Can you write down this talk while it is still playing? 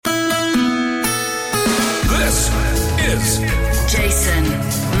is Jason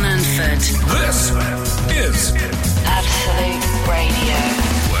Manford. This is Absolute Radio.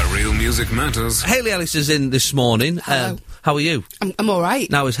 where real music matters. Hayley Ellis is in this morning. Hello. How are you? I'm all right.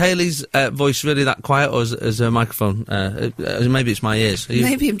 Now, is Hayley's voice really that quiet, or is her microphone? Maybe it's my ears. Are you...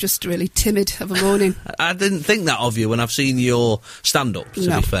 Maybe I'm just really timid of a morning. I didn't think that of you when I've seen your stand-up, to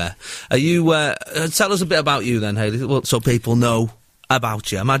be fair. Are you... tell us a bit about you then, Hayley, so people know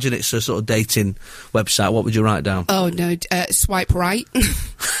about you. I imagine it's a sort of dating website. What would you write down? Oh, no, swipe right.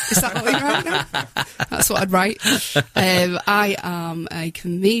 Is that what you write now? That's what I'd write. I am a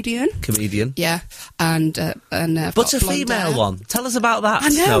comedian. Comedian? Yeah, and I've But got a blonde female hair. one. Tell us about that. I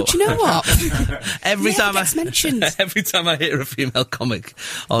know, No. do you know what? Every Never time gets mentioned. Every time I hear a female comic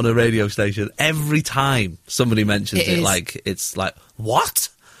on a radio station, every time somebody mentions it, is. it's like, what?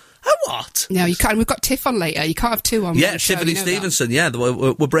 A what? No, you can't. We've got Tiff on later. You can't have two on Yeah, one show, Tiffany you know that. Stevenson, yeah,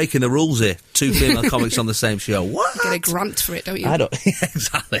 we're breaking the rules here. Two female comics on the same show. What? You get a grant for it, don't you? I don't,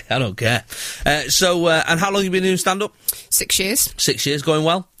 exactly, I don't care. And how long have you been doing stand-up? 6 years. 6 years, going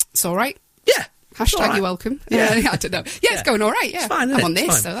well? It's all right. Yeah. Hashtag all right. you're welcome. Yeah. I don't know. Yeah, it's going all right, yeah. It's fine, isn't I'm it? on It's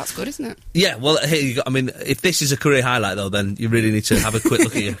this, fine. so that's good, isn't it? Yeah, well, here you go. I mean, if this is a career highlight, though, then you really need to have a quick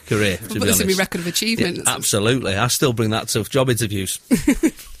look at your career, to Put be this honest. in my record of achievements. Yeah, absolutely. I still bring that to job interviews.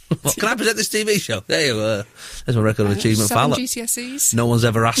 Well, can I present this TV show? There you go. There's my record of achievement 7 file. GCSEs. No one's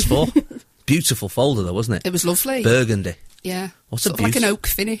ever asked for. Beautiful folder, though, wasn't it? It was lovely. Burgundy. Yeah. What's a sort of like an beauty- oak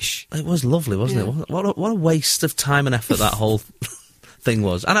finish. It was lovely, wasn't Yeah. it? What a waste of time and effort that whole thing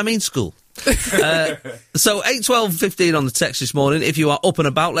was. And I mean school. So 8, 12, 15 on the text this morning. If you are up and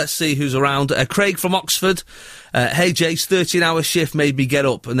about, let's see who's around. Craig from Oxford. Hey, Jace, 13-hour shift made me get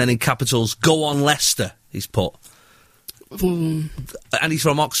up, and then in capitals, go on Leicester, he's put. And he's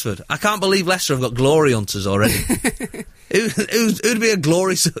from Oxford. I can't believe Leicester have got glory hunters already. Who'd be a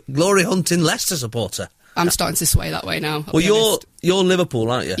glory hunting Leicester supporter? I'm starting to sway that way now. I'll Well, be honest. you're Liverpool,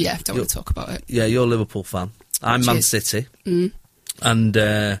 aren't you? Yeah, don't want to talk about it. Yeah, you're a Liverpool fan. I'm Man Cheers. City. And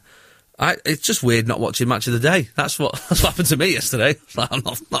it's just weird not watching Match of the Day. That's what happened to me yesterday. I'm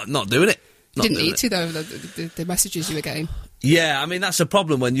not doing it. You Not didn't doing need it. to, though, the messages you were getting. Yeah, I mean, that's a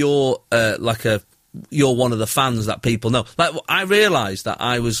problem when you're you're one of the fans that people know. Like, I realised that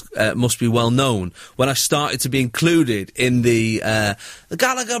I was must be well known when I started to be included in the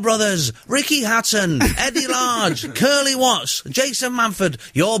Gallagher brothers, Ricky Hatton, Eddie Large, Curly Watts, Jason Manford.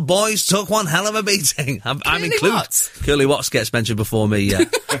 Your boys took one hell of a beating. I'm included. Watts? Curly Watts gets mentioned before me. Yeah.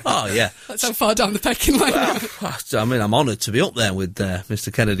 Oh yeah. That's how far down the pecking line. I mean, I'm honoured to be up there with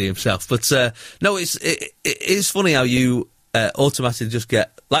Mr. Kennedy himself. But no, it is funny how you automatically just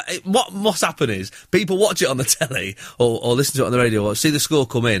get what must happen is people watch it on the telly or listen to it on the radio or see the score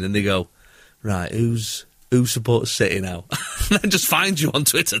come in and they go, right, who supports City now? And then just find you on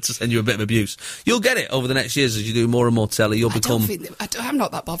Twitter to send you a bit of abuse. You'll get it over the next years as you do more and more telly. You'll become I'm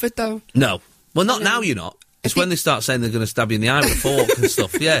not that bothered, though. no. Well, not now. You're not. It's when they start saying they're going to stab you in the eye with a fork and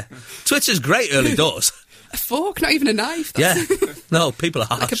stuff. Yeah, Twitter's great early doors. A fork, not even a knife. Yeah, no, people are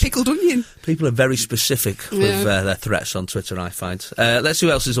harsh. Like a pickled onion. People are very specific with their threats on Twitter, I find. Let's see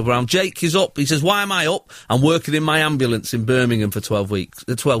who else is up around. Jake is up. He says, why am I up? I'm working in my ambulance in Birmingham for 12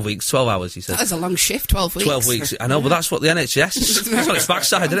 hours, he says. That is a long shift, 12 weeks. 12 weeks. I know, but that's what the NHS is. That's on its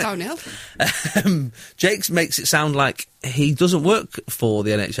backside, isn't it? Downhill. Jake makes it sound like he doesn't work for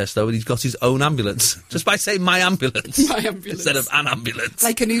the NHS, though, and he's got his own ambulance. Just by saying my ambulance. My ambulance. Instead of an ambulance.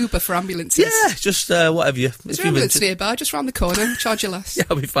 Like an Uber for ambulances. Yeah, just whatever you... Is there an ambulance nearby? Just round the corner. Charge you less. Yeah,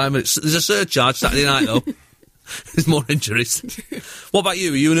 I'll be 5 minutes. There's a surcharge Saturday night, though. There's more injuries. What about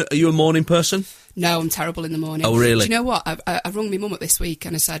you? Are you a morning person? No, I'm terrible in the morning. Oh, really? Do you know what? I rung my mum up this week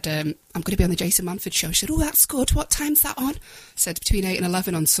and I said, I'm going to be on the Jason Manford show. She said, oh, that's good. What time's that on? I said, between 8 and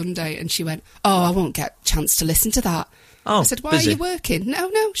 11 on Sunday. And she went, oh, I won't get a chance to listen to that. Oh, I said, why busy. are you working?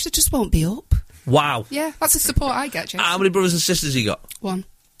 No. She said, just won't be up. Wow. Yeah, that's the support I get, Jason. How many brothers and sisters you got? One.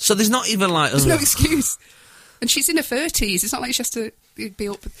 So there's not even like... There's no excuse. And she's in her 30s. It's not like she has to be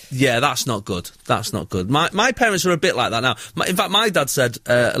up. Yeah, that's not good. That's not good. My parents are a bit like that now. In fact, my dad said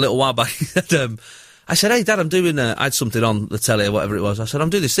a little while back, he said, I said, hey, Dad, I'm doing... I had something on the telly or whatever it was. I said,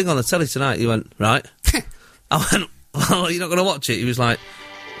 I'm doing this thing on the telly tonight. He went, right. I went, well, you're not going to watch it? He was like,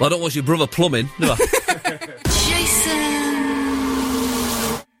 well, I don't watch your brother plumbing, do I? Jason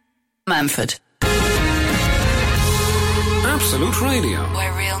Manford. Absolute Radio.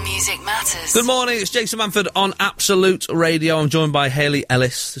 Where real music matters. Good morning, it's Jason Manford on Absolute Radio. I'm joined by Hayley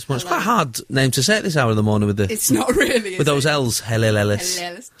Ellis this morning. It's quite a hard name to say at this hour of the morning with the... It's not really, with those L's. Hayley Ellis.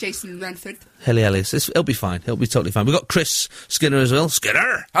 Hello, Jason Manford. Hayley Ellis. It'll be fine. It'll be totally fine. We've got Chris Skinner as well.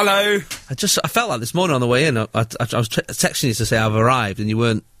 Skinner! Hello. I felt like this morning on the way in, I was texting you to say I've arrived and you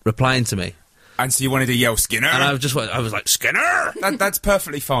weren't replying to me. And so you wanted to yell Skinner? And I was like, Skinner! That's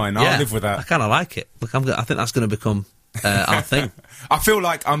perfectly fine. I'll live with that. I kind of like it. Look, I think that's going to become our thing. I feel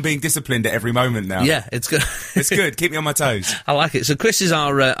like I'm being disciplined at every moment now. Yeah, it's good. It's good. Keep me on my toes. I like it. So Chris is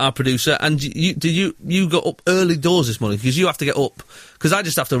our producer, and you got up early doors this morning because you have to get up because I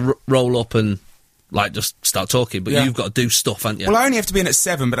just have to roll up and like just start talking, but you've got to do stuff, haven't you? Well, I only have to be in at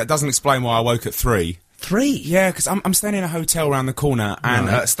 7, but that doesn't explain why I woke at 3. 3? Yeah, because I'm staying in a hotel around the corner, and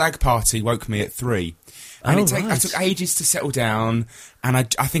a stag party woke me at 3. And I took ages to settle down, and I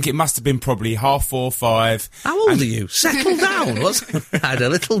think it must have been probably 4:30, 5. How old are you? Settle down. I had a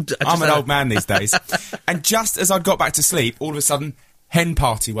little... I'm an old man these days. And just as I'd got back to sleep, all of a sudden, hen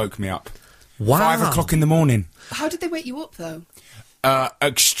party woke me up. Wow. 5 o'clock in the morning. How did they wake you up, though?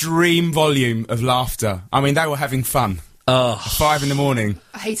 Extreme volume of laughter. I mean, they were having fun. 5 in the morning.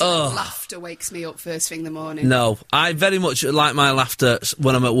 I hate it when laughter wakes me up first thing in the morning. No, I very much like my laughter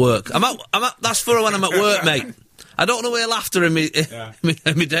when I'm at work. That's for when I'm at work, mate. I don't want to hear laughter in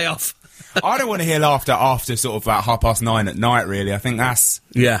me day off. I don't want to hear laughter after sort of about 9:30 at night, really. I think that's...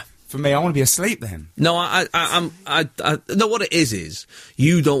 Yeah. For me, I want to be asleep then. No, no, what it is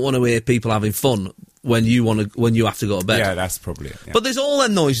you don't want to hear people having fun when you have to go to bed. Yeah, that's probably it. Yeah. But there's all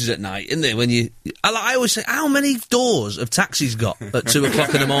them noises at night, isn't there? I always say, how many doors have taxis got at 2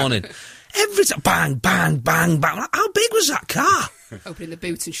 o'clock in the morning? Every time, bang, bang, bang, bang. Like, how big was that car? Opening the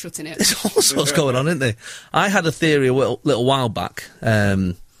boot and shutting it. There's all sorts going on, isn't there? I had a theory a little while back.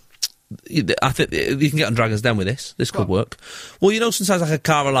 I think you can get on Dragon's Den with this. This could work. Well, sometimes like a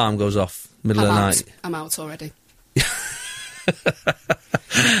car alarm goes off middle of the night. I'm out already.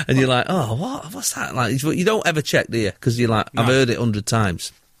 And you're like, oh, what's that? Like, you don't ever check, do you? Because you're like, I've heard it 100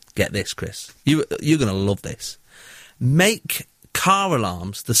 times. Get this, Chris. You're going to love this. Make car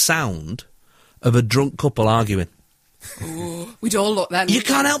alarms the sound of a drunk couple arguing. Ooh, we'd all look then. You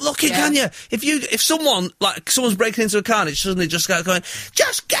can't help looking, can you? If someone's breaking into a car and it's suddenly just going,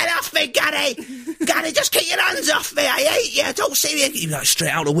 just get off me, Gary! Gary, just keep your hands off me, I hate you, don't see me. You're like straight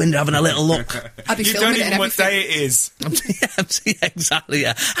out the window having a little look. You don't even know what day it is. Exactly,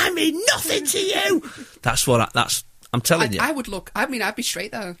 yeah. I mean nothing to you! I'm telling you. I would look, I'd be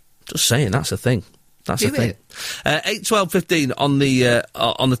straight there. Just saying, that's a thing. That's the thing. 8, 12, 15 on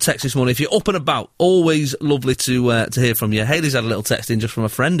the text this morning. If you're up and about, always lovely to hear from you. Hayley's had a little text in just from a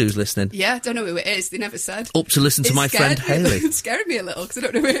friend who's listening. Yeah, don't know who it is. They never said. Up to listen to my friend Hayley. It scared me a little because I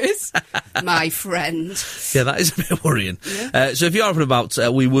don't know who it is. My friend. Yeah, that is a bit worrying. Yeah. So if you're up and about,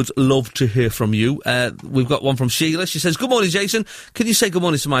 we would love to hear from you. We've got one from Sheila. She says, good morning, Jason. Can you say good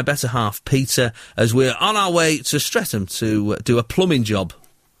morning to my better half, Peter, as we're on our way to Streatham to do a plumbing job,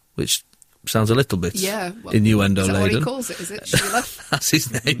 which... sounds a little bit innuendo laden. Is that what he calls it, is it, Sheila? That's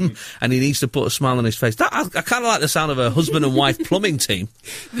his name, and he needs to put a smile on his face. I kind of like the sound of a husband and wife plumbing team.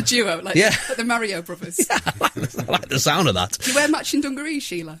 The duo, like the Mario Brothers. Yeah, I like the sound of that. Do you wear matching dungarees,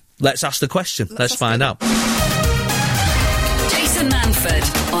 Sheila? Let's ask the question. Let's find out. Jason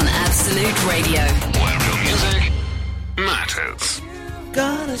Manford on Absolute Radio. Where real music matters.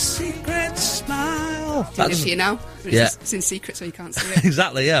 Got a secret smile. Doing it for you now. Yeah. It's in secret so you can't see it.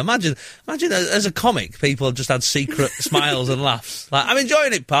 Exactly, yeah. Imagine as a comic, people have just had secret smiles and laughs. Like, I'm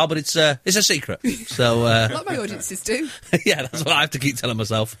enjoying it, pal, but it's a secret. So, a lot of my audiences do. Yeah, that's what I have to keep telling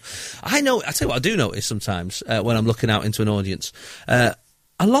myself. I tell you what I do notice sometimes when I'm looking out into an audience. A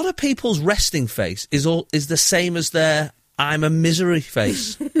lot of people's resting face is the same as their I'm a misery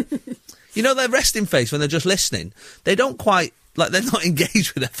face. Their resting face when they're just listening, they don't quite... like, they're not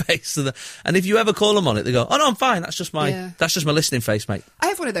engaged with their face. And if you ever call them on it, they go, oh, no, I'm fine. That's just my listening face, mate. I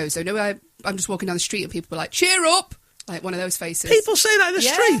have one of those, though. No, I'm just walking down the street and people are like, cheer up! Like, one of those faces. People say that in the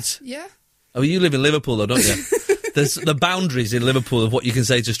street? Yeah. Oh, you live in Liverpool, though, don't you? There's the boundaries in Liverpool of what you can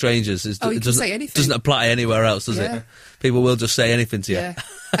say to strangers. You can say anything. Doesn't apply anywhere else, does it? People will just say anything to you. Yeah.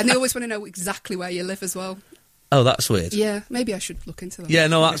 And they always want to know exactly where you live as well. Oh, that's weird. Yeah, maybe I should look into that. Yeah,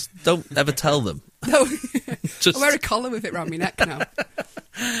 no, don't ever tell them. No, I wear a collar with it round my neck now.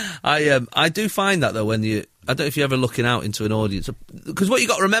 I do find that, though, when I don't know if you're ever looking out into an audience, because what you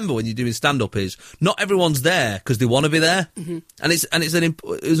got to remember when you're doing stand-up is not everyone's there because they want to be there, and it's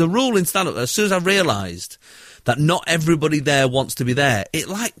a rule in stand-up. As soon as I realised that not everybody there wants to be there, it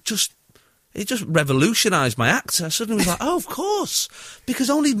just revolutionised my act. I suddenly was like, oh, of course, because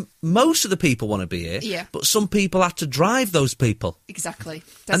only most of the people want to be here, but some people have to drive those people. Exactly.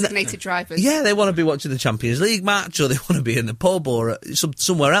 Designated drivers. Yeah, they want to be watching the Champions League match, or they want to be in the pub or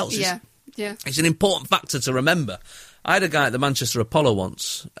somewhere else. Yeah. It's an important factor to remember. I had a guy at the Manchester Apollo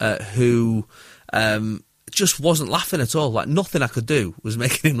once who just wasn't laughing at all. Like, nothing I could do was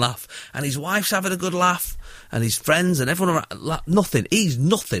making him laugh. And his wife's having a good laugh, and his friends and everyone around, nothing. He's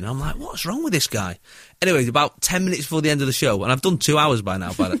nothing. I'm like, what's wrong with this guy? Anyway, about 10 minutes before the end of the show, and I've done 2 hours by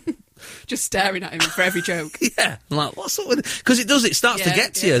now, just staring at him for every joke. Yeah. I'm like, what's up with it? Because it starts to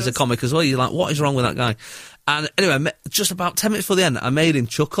get to you as a comic as well. You're like, what is wrong with that guy? And anyway, just about 10 minutes before the end, I made him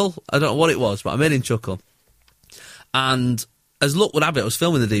chuckle. I don't know what it was, but I made him chuckle. And as luck would have it, I was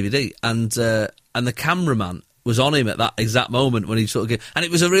filming the DVD, and the cameraman was on him at that exact moment when he sort of gave... And it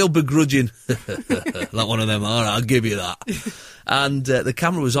was a real begrudging... like one of them, all right, I'll give you that. And the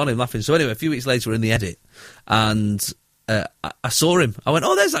camera was on him laughing. So anyway, a few weeks later, we're in the edit, and... I saw him. I went,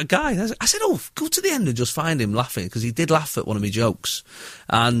 oh, there's that guy. I said, oh, go to the end and just find him laughing, because he did laugh at one of my jokes.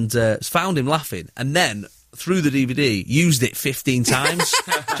 And found him laughing. And then, through the DVD, used it 15 times.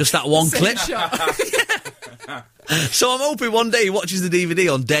 Just that one clip. Yeah. So I'm hoping one day he watches the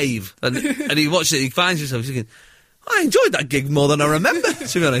DVD on Dave. And he watches it, he finds himself thinking, I enjoyed that gig more than I remember,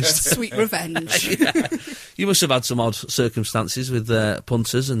 to be honest. Sweet revenge. Yeah. You must have had some odd circumstances with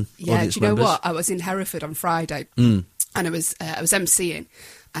punters and audience do you know members. what? I was in Hereford on Friday. And I was MCing,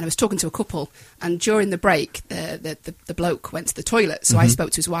 and I was talking to a couple, and during the break, the bloke went to the toilet, so I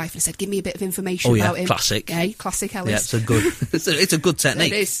spoke to his wife and said, give me a bit of information about him. Classic. Yeah, classic Ellis. Yeah, it's a good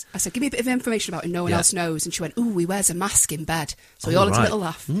technique. It is. I said, give me a bit of information about him no one else knows, and she went, ooh, he wears a mask in bed. So we all had a little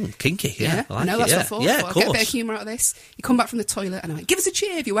laugh. Kinky, yeah. I like know, it, that's what I thought. Yeah, of I'll course. get a bit of humour out of this. You come back from the toilet, and I went, give us a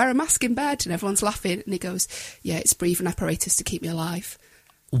cheer if you wear a mask in bed, and everyone's laughing, and he goes, yeah, it's breathing apparatus to keep me alive.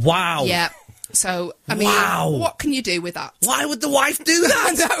 Wow. Yeah. So, I mean, what can you do with that? Why would the wife do that?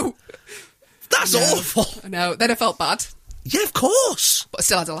 I know. That's awful. I know. Then I felt bad. Yeah, of course. But I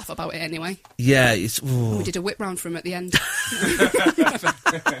still had a laugh about it anyway. Yeah, We did a whip round for him at the end.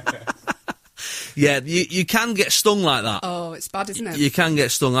 Yeah, you can get stung like that. Oh, it's bad, isn't it? You can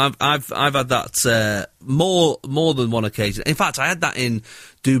get stung. I've had that more than one occasion. In fact, I had that in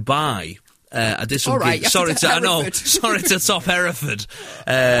Dubai. I did some gigs. Sorry to top Hereford.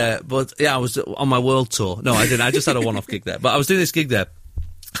 But yeah, I was on my world tour. No, I didn't. I just had a one-off gig there. But I was doing this gig there.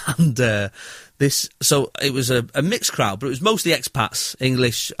 And so it was a mixed crowd, but it was mostly expats,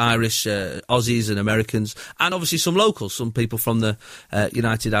 English, Irish, Aussies and Americans, and obviously some locals, some people from the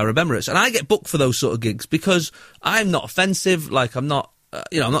United Arab Emirates. And I get booked for those sort of gigs because I'm not offensive, like I'm not...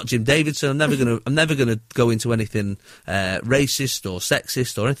 I'm not Jim Davidson. I'm never gonna go into anything racist or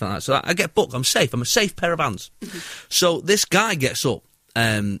sexist or anything like that. So I get booked. I'm safe. I'm a safe pair of hands. So this guy gets up.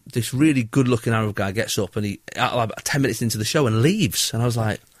 This really good-looking Arab guy gets up, and he about 10 minutes into the show and leaves. And I was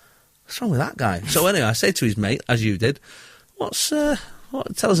like, "What's wrong with that guy?" So anyway, I say to his mate, as you did, tell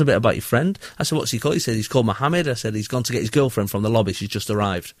us a bit about your friend. I said, what's he called? He said, he's called Mohammed. I said, he's gone to get his girlfriend from the lobby. She's just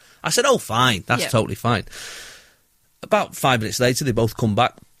arrived. I said, oh, fine. That's totally fine. About 5 minutes later, they both come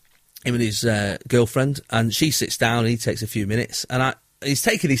back, him and his girlfriend, and she sits down, and he takes a few minutes, and he's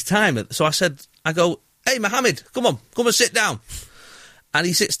taking his time. So I go, hey, Mohammed, come and sit down. And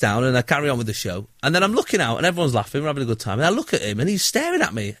he sits down, and I carry on with the show, and then I'm looking out, and everyone's laughing, we're having a good time, and I look at him, and he's staring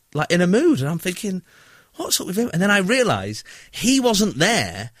at me, like, in a mood, and I'm thinking, what's up with him? And then I realise he wasn't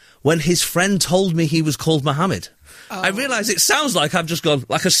there when his friend told me he was called Mohammed. I realise it sounds like I've just gone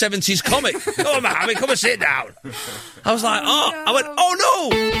like a 70s comic. Come on, Mohammed, come and sit down. I was like, I went,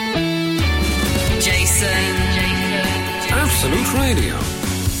 oh no! Jason. Absolute Radio.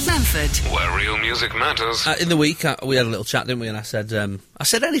 Manford. Where real music matters. In the week, we had a little chat, didn't we? And I said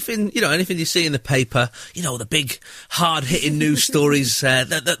anything you see in the paper, the big, hard-hitting news stories,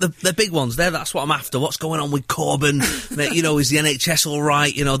 the big ones. That's what I'm after. What's going on with Corbyn? Is the NHS all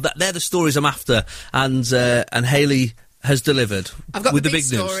right? They're the stories I'm after. And Hayley has delivered. I've got with the big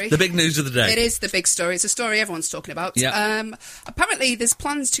story. news. The big news of the day. It is the big story. It's a story everyone's talking about. Yeah. Apparently, there's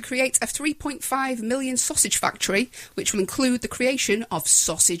plans to create a 3.5 million sausage factory, which will include the creation of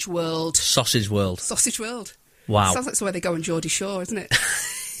Sausage World. Sausage World. Sausage World. Wow. Sounds like somewhere they go on Geordie Shore, isn't it?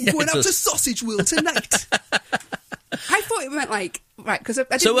 Yeah, Going out to Sausage World tonight. I thought it meant because I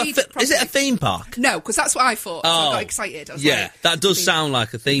didn't read it properly. Is it a theme park? No, because that's what I thought. So I got excited. I was that does sound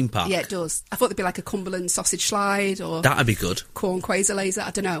like a theme park. Yeah, it does. I thought there'd be like a Cumberland sausage slide or... That'd be good. Corn quasar laser. I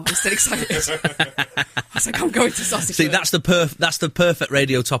don't know. I'm still excited. I was like, I'm going to Sausage See, World. that's the perfect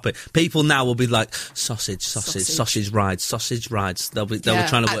radio topic. People now will be like, sausage rides. They'll be trying to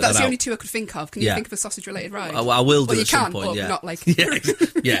work that out. That's the only two I could think of. Can you think of a sausage-related ride? I will do at some point, but not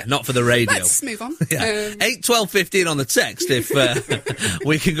yeah, not for the radio. Let's move on. Yeah. 8, 12, 15 on the text if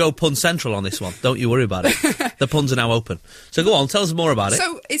We can go pun central on this one. Don't you worry about it. The puns are now open. So go on, tell us more about it.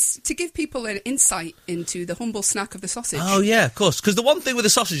 So it's to give people an insight into the humble snack of the sausage. Oh, yeah, of course. Because the one thing with the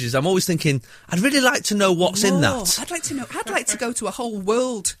sausages, I'm always thinking, I'd really like to know what's in that. I'd like to know. I'd like to go to a whole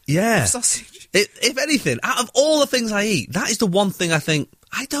world Yeah. of sausage. If anything, out of all the things I eat, that is the one thing I think,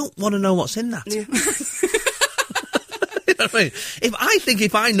 I don't want to know what's in that. Yeah. You know what I mean?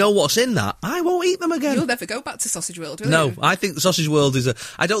 If I know what's in that, I won't eat them again. You'll never go back to Sausage World, will No, you? I think the Sausage World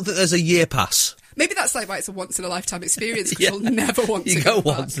I don't think there's a year pass. Maybe that's like why it's a once-in-a-lifetime experience, because Yeah. you'll never want to You go go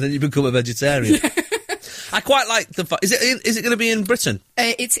back. once and then you become a vegetarian. I quite like the fact... Is it going to be in Britain?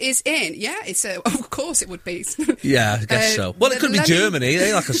 It is in, yeah, of course it would be. Yeah, I guess so. Well, it could be Germany.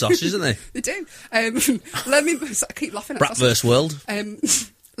 They like a sausage, isn't they? They do. I keep laughing at Bratwurst World.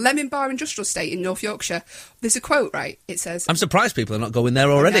 Lemon Bar Industrial Estate in North Yorkshire. There's a quote, right? It says... I'm surprised people are not going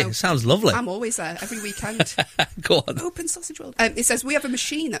there already. know. It sounds lovely. I'm always there, every weekend. Go on. Open Sausage World. It says, we have a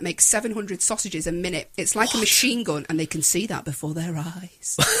machine that makes 700 sausages a minute. It's like a machine gun, and they can see that before their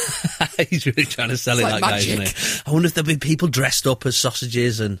eyes. He's really trying to sell It's it, like that guy, magic. isn't he? I wonder if there'll be people dressed up as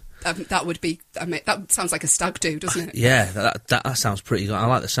sausages and... That would be... that sounds like a stag do, doesn't it? Yeah, that sounds pretty good. I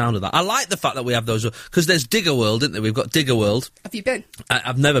like the sound of that. I like the fact that we have those... Because there's Digger World, isn't there? We've got Digger World. Have you been?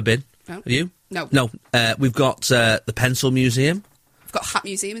 I've never been. No. Have you? No. No. We've got the Pencil Museum. We've got Hat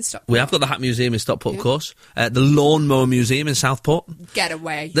Museum in Stockport. We have got the Hat Museum in Stockport, of course. The Lawnmower Museum in Southport. Get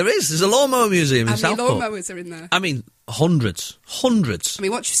away. There's a Lawnmower Museum in How many Southport. lawnmowers are in there? I mean, hundreds. Hundreds. I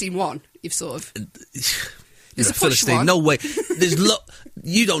mean, once you've seen one, you've sort of... There's a push one. No way.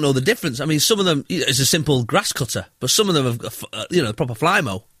 You don't know the difference. I mean, some of them, it's a simple grass cutter, but some of them have got, proper fly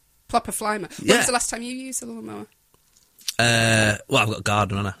mow. Proper flymer. Yeah. When's the last time you used a lawnmower? Well, I've got a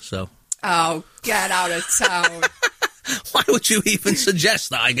garden, haven't I? So. Oh, get out of town. Why would you even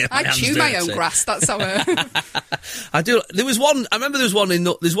suggest that I get my I hands chew my own dirty? grass, that's how... I do. There was one, I remember there's one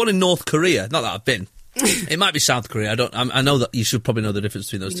in North Korea, not that I've been. It might be South Korea. I know that you should probably know the difference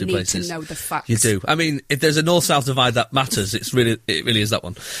between those two places. You need to know the facts. You do. I mean, if there's a north-south divide that matters, it really is that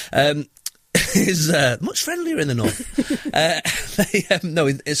one. Is much friendlier in the north.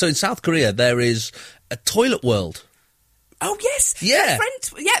 So in South Korea there is a toilet world. Oh yes, Yeah.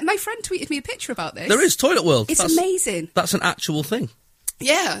 My friend tweeted me a picture about this. There is toilet world. It's amazing. That's an actual thing.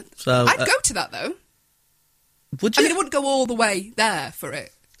 Yeah. So I'd go to that though. Would you? I mean, I wouldn't go all the way there for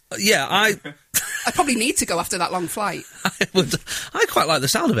it. Yeah, I probably need to go after that long flight. I quite like the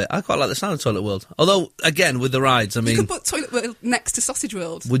sound of it. I quite like the sound of Toilet World. Although, again, with the rides, I mean... You could put Toilet World next to Sausage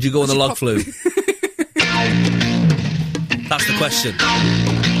World. Would you go on the log flume? That's the question.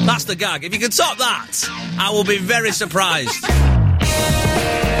 That's the gag. If you can top that, I will be very surprised.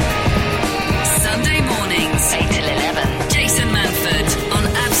 Sunday mornings, 8 till 11. Jason Manford on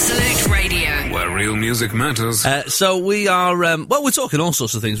Absolute Radio. Where real music matters. So we are... we're talking all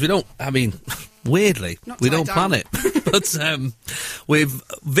sorts of things. We don't... I mean... Weirdly, we don't plan it, but we've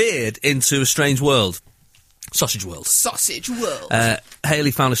veered into a strange world. Sausage World. Sausage World.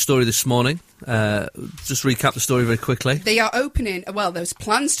 Hayley found a story this morning. Just recap the story very quickly. They are opening... Well, there's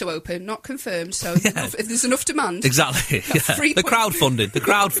plans to open, not confirmed, so if there's enough demand... Exactly. Yeah. The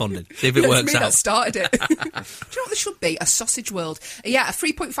crowdfunding. See if it works out. That started it. Do you know what there should be? A Sausage World. Yeah, a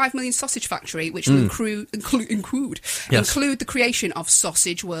 3.5 million sausage factory, which will include the creation of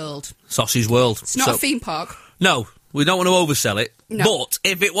Sausage World. Sausage World. It's not a theme park. No. We don't want to oversell it, no. But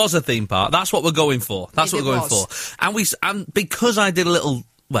if it was a theme park, that's what we're going for. That's what we're going for. And because I did a little,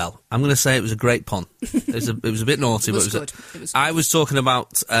 well, I'm going to say it was a great pun. It was a bit naughty, It was but good. I was talking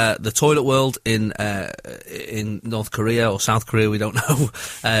about the Toilet World in North Korea or South Korea. We don't know.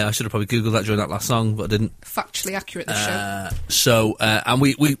 I should have probably googled that during that last song, but I didn't. Factually accurate. The show. So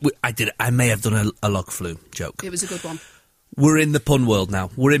and I may have done a log flume joke. It was a good one. We're in the pun world now.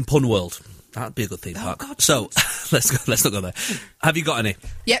 We're in Pun World. That'd be a good theme park. God, so let's not go there. Have you got any?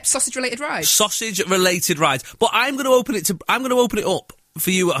 Yep, sausage-related rides. Sausage-related rides. But I'm going to open it up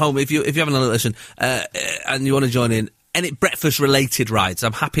for you at home if you're having a listen and you want to join in. Any breakfast-related rides?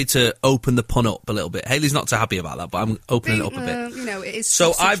 I'm happy to open the pun up a little bit. Hayley's not too happy about that, but I'm opening it up a bit. It is.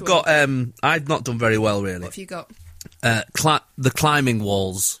 So I've got. I've not done very well really. What have you got? The climbing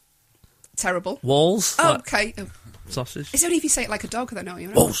walls. Terrible. Walls. Oh, okay. Sausage. It's only if you say it like a dog that I know you.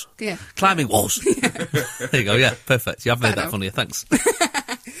 Walls. Yeah. Climbing walls. There you go, yeah, perfect. You have made that funnier, thanks.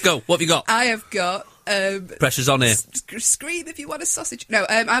 Go, what have you got? I have got... Pressure's on here. Scream if you want a sausage. No,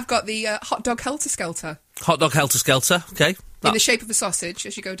 I've got the hot dog helter-skelter. Hot dog helter-skelter, okay. In the shape of a sausage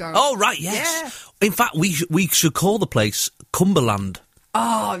as you go down. Oh, right, yes. Yeah. In fact, we should call the place Cumberland.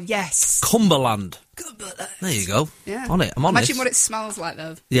 Oh, yes. Cumberland. Cumberland. There you go. Yeah. I'm on it. Imagine what it smells like,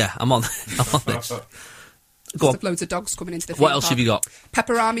 though. Yeah, I'm on this. Go on. There's loads of dogs coming into the theme What else park. have you got?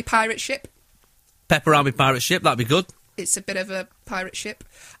 Pepper Army pirate ship. Pepper Army pirate ship, that'd be good. It's a bit of a pirate ship.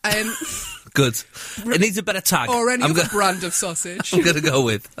 Good. It needs a better tag. Or any other brand of sausage. I'm going to go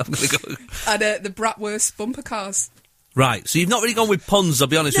with. And the Bratwurst bumper cars. Right, so you've not really gone with puns, I'll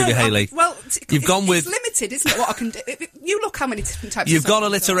be honest with you, Hayley. You've gone with... It's limited, isn't it, what I can do? You look how many different types You've of gone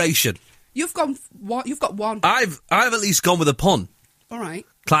sausages alliteration. You've got one. I've at least gone with a pun. All right.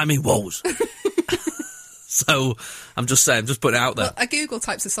 Climbing walls. So, I'm just saying, just putting it out there. Well, I Google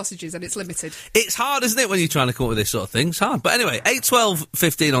types of sausages and it's limited. It's hard, isn't it, when you're trying to come up with this sort of thing? It's hard. But anyway, 8, 12,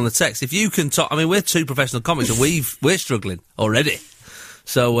 15 on the text. If you can talk... I mean, we're two professional comics and we're struggling already.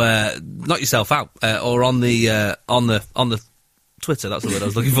 So, knock yourself out. Or on the Twitter, that's the word I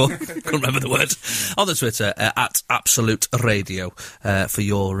was looking for. Couldn't remember the word. On the Twitter, at Absolute Radio, for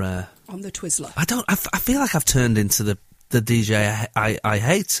your... On the Twizzler. I feel like I've turned into the DJ I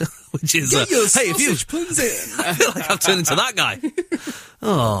hate, which is... Get your hey, if you... puns in. I feel like I've turned into that guy.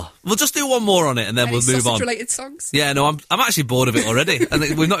 Oh, we'll just do one more on it and then we'll move on. Sausage-related songs? Yeah, no, I'm actually bored of it already, and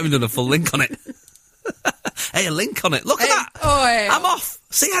we've not even done a full link on it. Hey, a link on it. Look at that. Oh, hey, I'm off.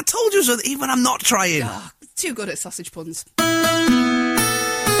 See, I told you so, even when I'm not trying. Oh, too good at sausage puns.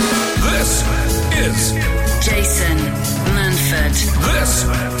 This is Jason Manford. This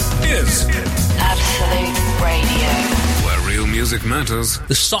is Absolute Radio. where real music matters.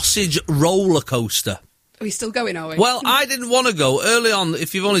 The sausage roller coaster. Are we still going, are we? Well, I didn't want to go. Early on,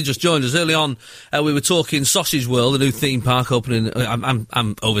 if you've only just joined us, early on, we were talking Sausage World, the new theme park opening, I'm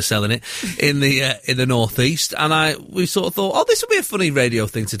overselling it, in the northeast, and we sort of thought, this would be a funny radio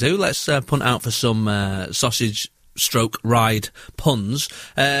thing to do. Let's punt out for some sausage stroke ride puns,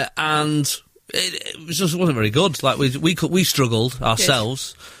 and it just wasn't very good. Like, we struggled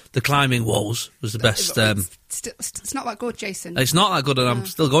ourselves. The climbing walls was the best. It's not that good, Jason. It's not that good, and I'm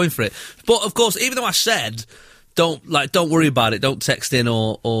still going for it. But of course, even though I said don't worry about it, don't text in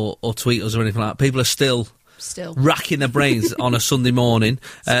or tweet us or anything like that, people are still racking their brains on a Sunday morning.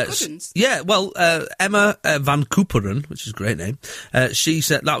 Yeah, well, Emma Van Cooperen, which is a great name, she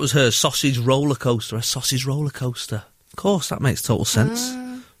said that was her sausage roller coaster. A sausage roller coaster. Of course, that makes total sense.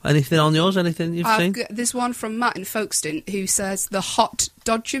 Anything on yours? Anything you've seen? There's one from Matt in Folkestone who says the hot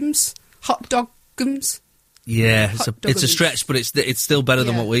dodgums. Hot doggums. Yeah, it's a stretch, but it's still better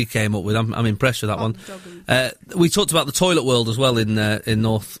than what we came up with. I'm impressed with that one. We talked about the toilet world as well in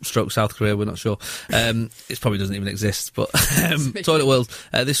North/South Korea. We're not sure. It probably doesn't even exist, but toilet world.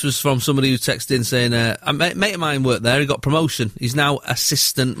 This was from somebody who texted in saying, a mate of mine worked there. He got promotion. He's now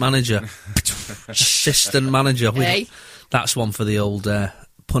assistant manager. Assistant manager. Hey. That's one for the old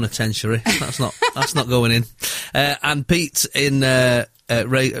penitentiary. That's not going in. And Pete in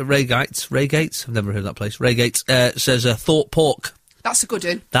Reigate, I've never heard of that place. Reigate says thought pork. That's a good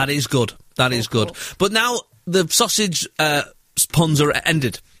one. That is good. That is good. But now the sausage puns are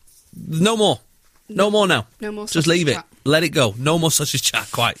ended. No more. No more now. No more. Just leave chat. it. Let it go. No more sausage chat.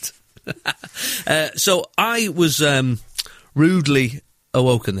 Quite. So I was rudely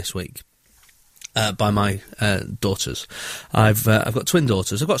awoken this week. By my daughters. I've got twin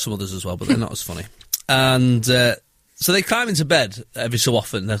daughters. I've got some others as well, but they're not as funny. And so they climb into bed every so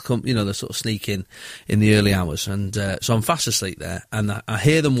often. They'll come, they sort of sneak in the early hours. And so I'm fast asleep there, and I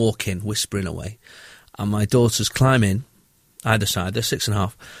hear them walk in, whispering away. And my daughters climb in, either side. They're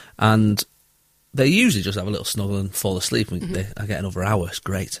 6.5, and they usually just have a little snuggle and fall asleep. I get another hour. It's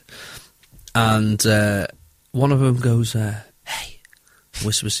great. And one of them goes, "Hey."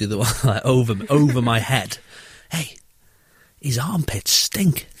 Whispers to the one like, over my head. "Hey, his armpits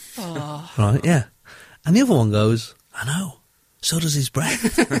stink." Oh. Right, yeah. And the other one goes, "I know. So does his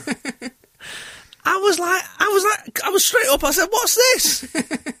breath." I was straight up. I said, "What's this?"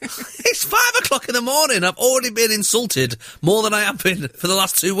 It's 5 o'clock in the morning. I've already been insulted more than I have been for the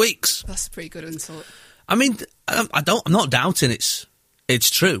last 2 weeks. That's a pretty good insult. I mean, I'm not doubting it's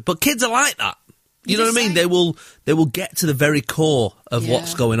true, but kids are like that. You know what I mean? They will get to the very core of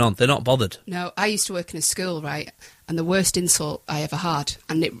what's going on. They're not bothered. No, I used to work in a school, right? And the worst insult I ever had,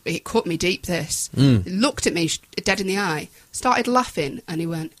 and it cut me deep, this. He looked at me dead in the eye, started laughing, and he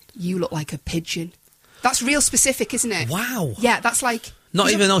went, "You look like a pigeon." That's real specific, isn't it? Wow. Yeah, that's like...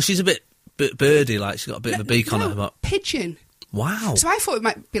 Not even though she's a bit birdy, like she's got a bit of a beak on her. But pigeon. Wow. So I thought it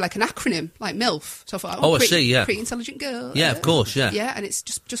might be like an acronym, like MILF. So I thought, I see, yeah. Pretty intelligent girl. Yeah, of course, yeah. Yeah, and it's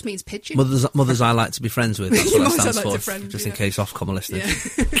just means pigeon. Mothers I like to be friends with, that's what that stands Mothers I like to for, friend, just in case Ofcom are listening.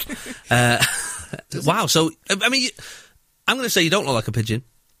 Yeah. Wow, so, I mean, I'm going to say you don't look like a pigeon.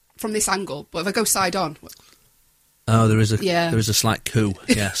 From this angle, but if I go side on... Oh, there is a Yeah. slight coup.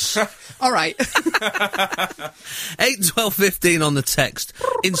 Yes. All right. 8, 12, 15 on the text.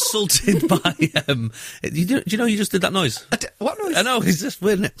 Insulted by do you know you just did that noise? What noise? I know, it's just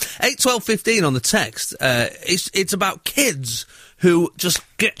weird, isn't it? 8, 12, 15 on the text. It's about kids who just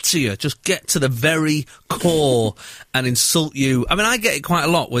get to you, just get to the very core and insult you. I mean, I get it quite a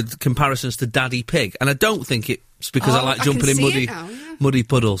lot with comparisons to Daddy Pig, and I don't think it's because I like jumping in muddy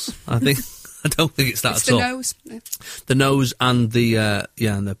puddles. I don't think it's that it's at all. the nose. Yeah. The nose and the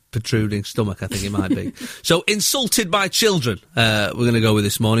and the protruding stomach, I think it might be. So, insulted by children, we're going to go with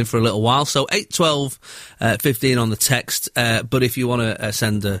this morning for a little while. So, 8, 12, 15 on the text. But if you want to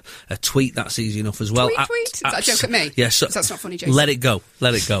send a tweet, that's easy enough as well. Tweet? Is that a joke at me? Yes. So, that's not funny, Jason. Let it go.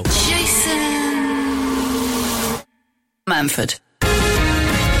 Let it go. Jason Manford.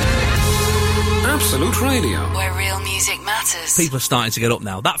 Absolute Radio. Where real music matters. People are starting to get up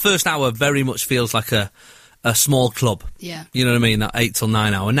now. That first hour very much feels like a small club. Yeah. You know what I mean? That 8 till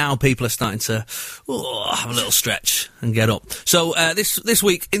 9 hour. Now people are starting to have a little stretch and get up. So this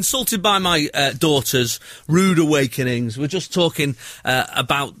week, insulted by my daughters, rude awakenings. We're just talking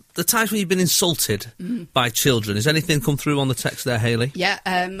about the times when you've been insulted by children. Has anything come through on the text there, Hayley? Yeah,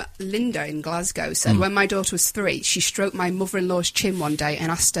 Linda in Glasgow said, when my daughter was 3, she stroked my mother-in-law's chin one day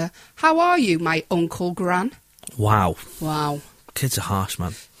and asked her, "How are you, my Uncle Gran?" Wow. Wow. Kids are harsh,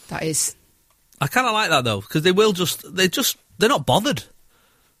 man. That is. I kind of like that, though, because they're not bothered.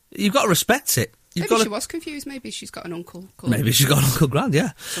 You've got to respect it. Maybe she was confused. Maybe she's got an uncle. Maybe she's got an Uncle Grand,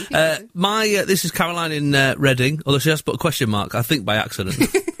 yeah. This is Caroline in Reading, although she has put a question mark, I think by accident.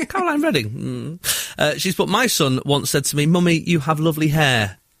 Caroline Reading. She's put, my son once said to me, "Mummy, you have lovely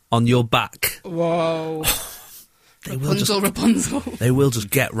hair on your back." Whoa. Rapunzel. They will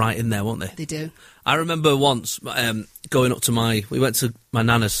just get right in there, won't they? They do. I remember once going up to we went to my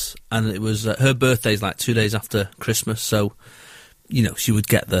nana's, and it was her birthday's like 2 days after Christmas, so, you know, she would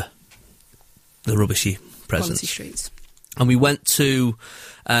get the rubbishy presents. Quality streets. And we went to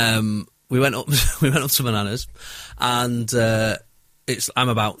we went up to my nana's, and I'm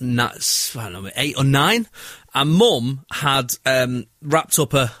about 8 or 9, and Mum had wrapped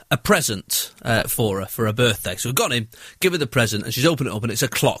up a present for her for her birthday. So we've gone in, give her the present, and she's opened it up, and it's a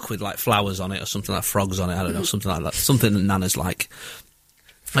clock with like flowers on it or something, like frogs on it. I don't know, something like that, something that Nana's like.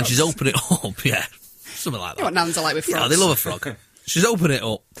 Frogs. And she's opened it up, yeah, something like that. You know what Nans are like with frogs? Yeah, they love a frog. She's opened it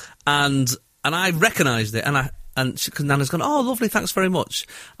up, and I recognised it, because Nana's gone, "Oh, lovely, thanks very much."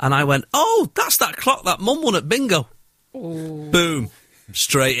 And I went, "Oh, that's that clock that Mum won at bingo." Ooh. Boom.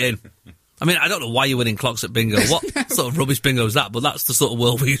 Straight in. I mean, I don't know why you're winning clocks at bingo. What sort of rubbish bingo is that? But that's the sort of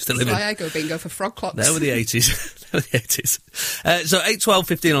world we used to live in. That's why I go bingo for frog clocks. There were the 80s. So 8, 12,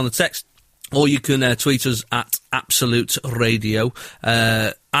 15 on the text. Or you can tweet us at Absolute Radio.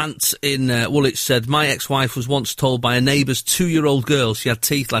 Ant in Woolwich said, "My ex-wife was once told by a neighbour's 2-year-old girl she had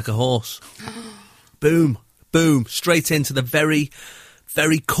teeth like a horse." Boom. Boom. Straight into the very,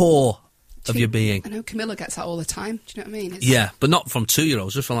 very core of your being. I know Camilla gets that all the time. Do you know what I mean? Yeah, but not from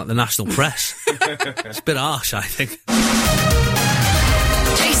 2-year-olds, just from like the national press. It's a bit harsh, I think.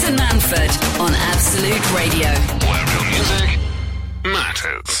 Jason Manford on Absolute Radio. Where real music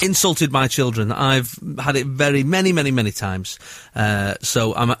matters. Insulted by children. I've had it very many times.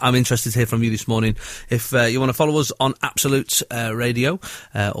 So I'm interested to hear from you this morning. If you want to follow us on Absolute Radio,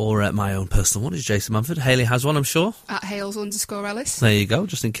 or my own personal one is Jason Manford. Hayley has one, I'm sure. At Hales_Ellis. There you go.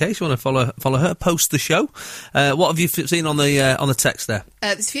 Just in case you want to follow her, post the show. What have you seen on the text there?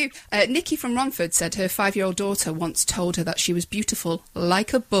 There's a few. Nikki from Romford said her 5-year-old daughter once told her that she was beautiful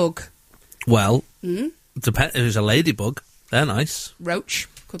like a bug. Well, depends. If it's a ladybug, they're nice. Roach.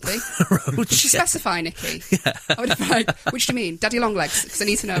 Could be. Roach. Did she specify, Nikki? Yeah. I would have like, which do you mean? Daddy Longlegs? Because I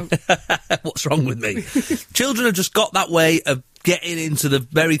need to know. What's wrong with me? Children have just got that way of getting into the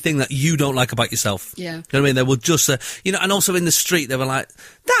very thing that you don't like about yourself. Yeah. You know what I mean? They will just, and also in the street, they were like,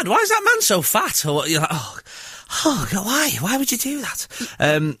 "Dad, why is that man so fat?" Or you're like, oh, why? Why would you do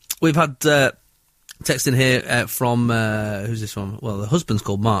that? We've had text in here from, who's this one? Well, the husband's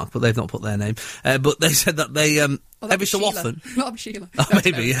called Mark, but they've not put their name. But they said that they, every so Sheila. often... Not Sheila. Oh,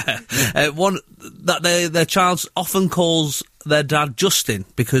 maybe, yeah. Their child often calls their dad Justin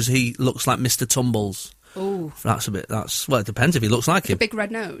because he looks like Mr. Tumbles. Oh. Well, it depends if he looks like him. A big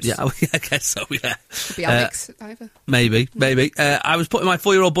red nose. Yeah, I guess so, yeah. Could be Alex, either. Maybe. I was putting my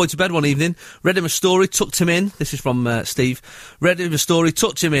 4-year-old boy to bed one evening, read him a story, tucked him in. This is from Steve. Read him a story,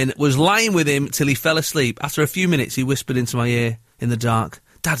 tucked him in, was lying with him till he fell asleep. After a few minutes, he whispered into my ear in the dark,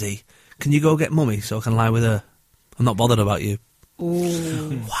 "Daddy, can you go get Mummy so I can lie with her? I'm not bothered about you."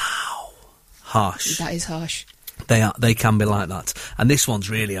 Ooh. Wow. Harsh. That is harsh. They can be like that. And this one's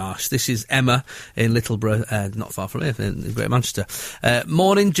really harsh. This is Emma in Littleborough, not far from here, in Greater Manchester.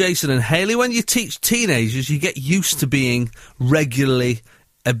 Morning, Jason and Hayley. When you teach teenagers, you get used to being regularly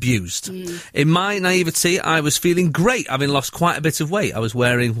abused. In my naivety, I was feeling great, having lost quite a bit of weight. I was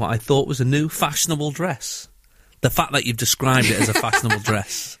wearing what I thought was a new fashionable dress. The fact that you've described it as a fashionable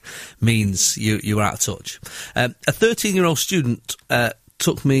dress means you were out of touch. A 13-year-old student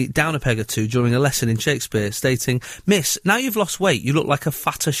took me down a peg or two during a lesson in Shakespeare, stating, "Miss, now you've lost weight, you look like a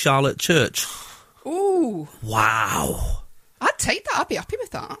fatter Charlotte Church." Ooh. Wow. I'd take that. I'd be happy with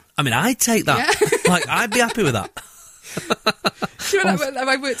that. I mean, I'd take that. Yeah. Like, I'd be happy with that. Do you know when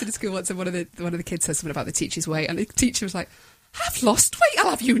I worked in a school once and one of the kids said something about the teacher's weight and the teacher was like, "I've lost weight, I'll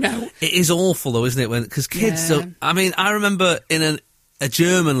have you know." It is awful though, isn't it? Because kids don't... I mean, I remember in a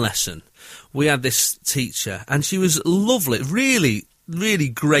German lesson, we had this teacher and she was lovely, really, really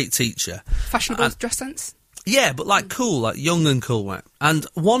great teacher. Fashionable dress sense? Yeah, but like cool, like young and cool, right? And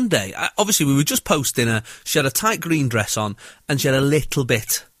one day, obviously we were just post dinner, she had a tight green dress on and she had a little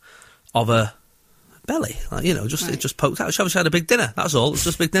bit of a belly, like, you know, it just poked out. She obviously had a big dinner, that's all, it was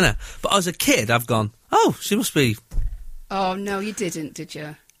just a big dinner. But as a kid, I've gone, oh, she must be... Oh, no, you didn't, did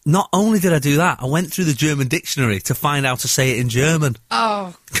you? Not only did I do that, I went through the German dictionary to find out how to say it in German.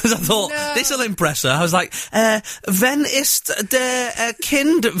 Oh. Because I thought, this will impress her. I was like, wenn ist der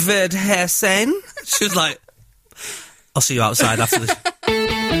Kind wird Herr sein? She was like, I'll see you outside after this.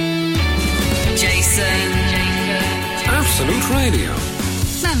 Jason. Absolute Radio.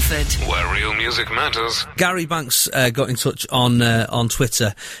 Manford. Where real music matters. Gary Banks got in touch on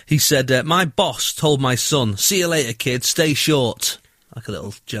Twitter. He said, my boss told my son, "See you later, kid, stay short." Like a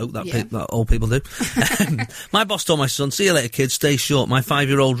little joke that old people do. My boss told my son, "See you later, kid, stay short." My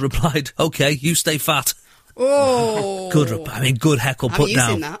 5-year-old replied, "Okay, you stay fat." Oh. Good heckle put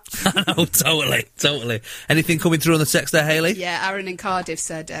down. Seen that? I know, totally. Anything coming through on the text there, Hayley? Yeah, Aaron in Cardiff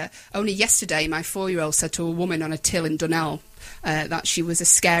said, only yesterday my 4-year-old said to a woman on a till in Dunelm that she was a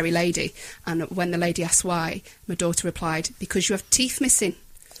scary lady. And when the lady asked why, my daughter replied, "Because you have teeth missing."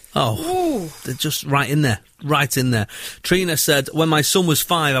 Oh, ooh. They're just right in there. Trina said, when my son was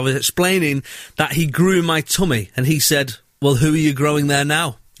 5, I was explaining that he grew in my tummy, and he said, "Well, who are you growing there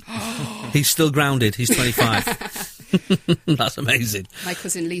now?" He's still grounded. He's 25. That's amazing. My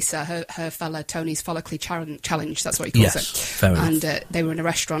cousin Lisa, her fella Tony's follically challenge, that's what he calls it. Fair enough. And they were in a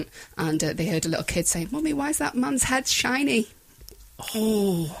restaurant, and they heard a little kid saying, "Mummy, why is that man's head shiny?"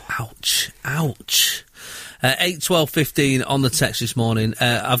 Oh, ouch. 8, 12, 15 on the text this morning.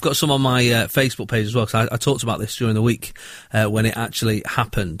 I've got some on my Facebook page as well, because I talked about this during the week when it actually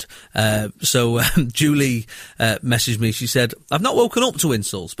happened. So Julie messaged me. She said, "I've not woken up to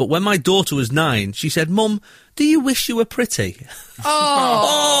insults, but when my daughter was 9, she said, 'Mum, do you wish you were pretty?'"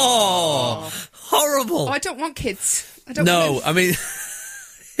 Oh, horrible. Oh, I don't want kids. I don't No, want I mean...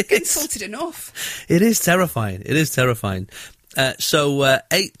 get insulted enough. It is terrifying.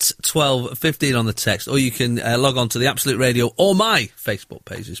 8, 12, 15 on the text, or you can log on to the Absolute Radio or my Facebook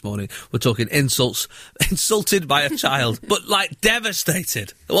page this morning. We're talking insulted by a child, but like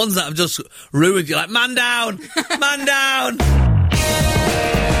devastated. The ones that have just ruined you, like, man down!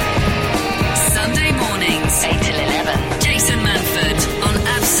 Sunday mornings, 8 till 11. Jason Manford on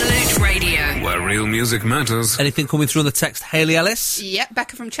Absolute Radio. Where real music matters. Anything coming through on the text? Hayley Ellis? Yep,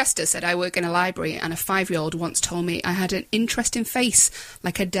 Becca from Chester said, "I work in a library and a 5-year-old once told me I had an interesting face,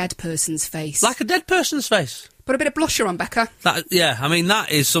 like a dead person's face." Like a dead person's face? Put a bit of blusher on, Becca. That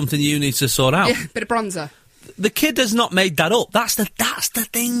is something you need to sort out. Yeah, bit of bronzer. The kid has not made that up. That's the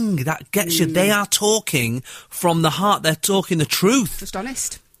thing that gets you. They are talking from the heart. They're talking the truth. Just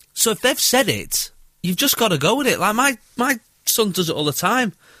honest. So if they've said it, you've just got to go with it. Like my son does it all the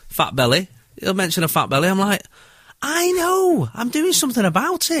time. Fat belly. He'll mention a fat belly. I'm like, I know. I'm doing something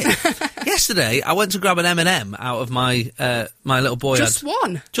about it. Yesterday, I went to grab an M&M out of my my little boy. Just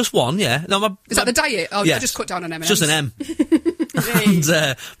one? Just one, yeah. No, is that the diet? Oh, yes. I just cut down on M&Ms. Just an M.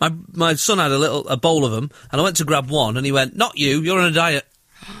 And my son had a bowl of them, and I went to grab one, and he went, "Not you. You're on a diet."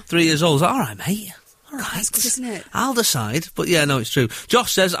 3 years old. I was like, "All right, mate. All right, that's good, isn't it? I'll decide." But yeah, no, it's true.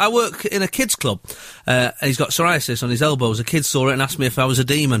 Josh says, "I work in a kids' club. And he's got psoriasis on his elbows. A kid saw it and asked me if I was a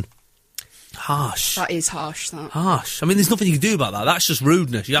demon." Harsh. That is harsh, that. Harsh. I mean, there's nothing you can do about that. That's just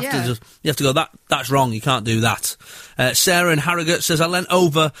rudeness. You have to go, that's wrong. You can't do that. Sarah in Harrogate says, "I leant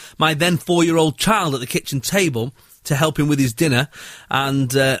over my then 4-year-old child at the kitchen table to help him with his dinner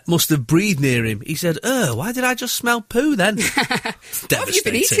and must have breathed near him. He said, why did I just smell poo then?" What have you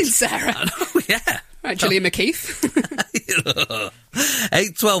been eating, Sarah? I know, yeah. Right, Gillian McKeith.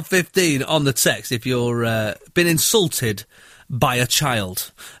 8, 12, 15 on the text if you're been insulted by a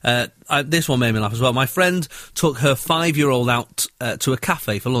child. This one made me laugh as well. My friend took her 5-year-old out to a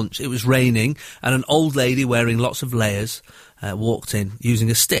cafe for lunch. It was raining, and an old lady wearing lots of layers walked in using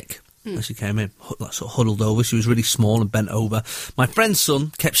a stick. As she came in, sort of huddled over. She was really small and bent over. My friend's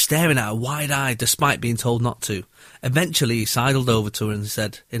son kept staring at her wide-eyed, despite being told not to. Eventually, he sidled over to her and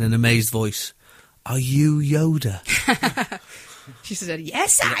said, in an amazed voice, "Are you Yoda?" She said,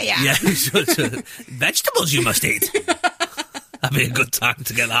 "Yes, I am." Yeah, vegetables you must eat. That'd be a good time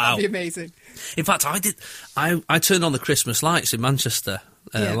to get that out. That'd be amazing. In fact, I turned on the Christmas lights in Manchester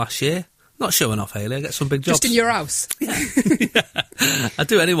last year. Not showing off, Hayley. I get some big jobs. Just in your house? Yeah. I'd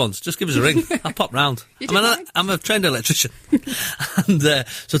do anyone's. Just give us a ring. I'll pop round. I'm a trained electrician. And so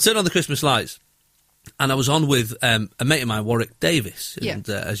I turned on the Christmas lights. And I was on with a mate of mine, Warwick Davis, and,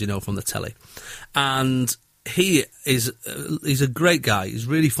 as you know, from the telly. And he's a great guy. He's a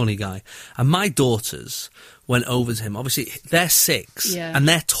really funny guy. And my daughters went over to him. Obviously, they're 6, and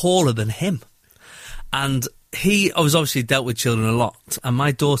they're taller than him. And he was obviously dealt with children a lot, and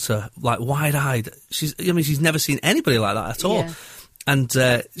my daughter, like, wide-eyed, she's never seen anybody like that at all. Yeah. And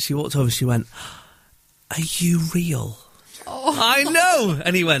she walked over and she went, "Are you real?" Oh. I know!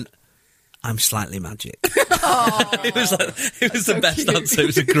 And he went, "I'm slightly magic." It was the best cute. answer. It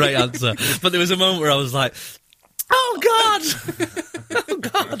was a great answer. But there was a moment where I was like, "Oh, God!" Oh,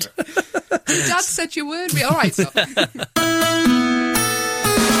 God. Dad said you weren't real. All right, so.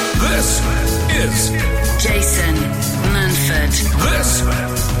 This is Jason Manford. This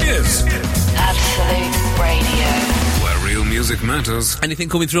is Absolute Radio. where real music matters. Anything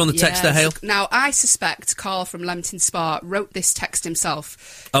coming through on the text there, Hale? Now, I suspect Carl from Leamington Spa wrote this text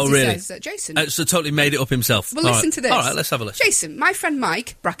himself. Oh, He really? says, Jason. So totally made it up himself. Well, All listen right. to this. All right, let's have a listen. Jason, my friend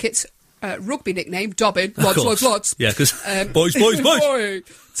Mike, brackets, rugby nickname, Dobbin, Of course. lots. Yeah, because boys.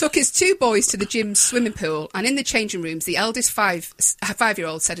 Took his 2 boys to the gym's swimming pool, and in the changing rooms, the eldest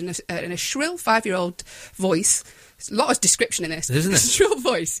 5-year-old said in a shrill 5-year-old voice, a lot of description in this, Isn't it? Shrill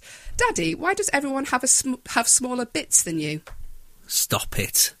voice, "Daddy, why does everyone have smaller bits than you?" Stop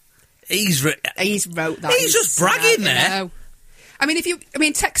it. He's He's wrote that. He's just bragging there. know. I mean,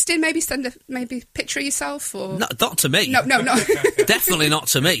 texting, maybe send a picture of yourself, or not to me. no. Definitely not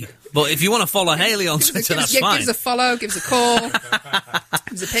to me. But if you want to follow Hayley on Twitter, that's fine. Give us a follow, give us a call, give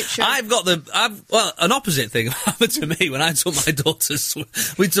us a picture. I've got an opposite thing happened to me when I took my daughters.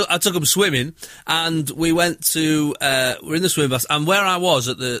 I took them swimming, and we went to we're in the swimming bath, and where I was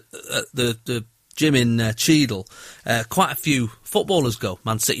at the gym in Cheadle, quite a few footballers go,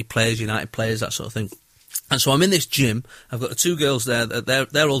 Man City players, United players, that sort of thing. And so I'm in this gym. I've got the 2 girls there.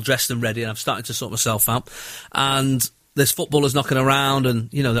 They're all dressed and ready, and I'm starting to sort myself out. And there's footballers knocking around, and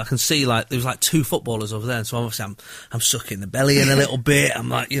I can see there's 2 footballers over there. And so obviously I'm sucking the belly in a little bit.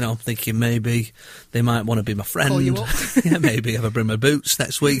 I'm thinking maybe they might want to be my friend. Call you up. Yeah, maybe if I bring my boots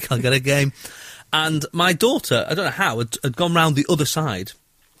next week, I'll get a game. And my daughter, I don't know how, had gone round the other side,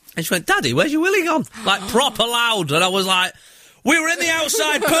 and she went, "Daddy, where's your willy gone?" Like proper loud, and I was like, "We were in the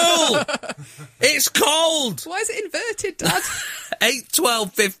outside pool. It's cold." Why is it inverted, Dad? 8,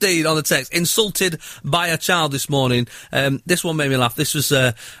 12, 15 on the text. Insulted by a child this morning. This one made me laugh. This was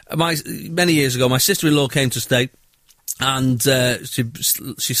many years ago. My sister-in-law came to stay, and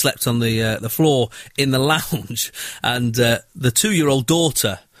she slept on the floor in the lounge, and the 2-year-old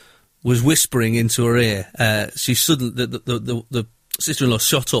daughter was whispering into her ear. She suddenly the sister-in-law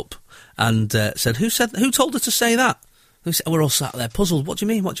shot up and said, "Who told her to say that?" We're all sat there puzzled. What do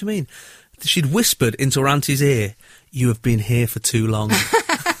you mean? She'd whispered into her auntie's ear, "You have been here for too long."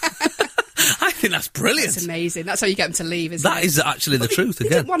 I think that's brilliant. That's amazing. That's how you get them to leave, isn't it? That is actually the truth, They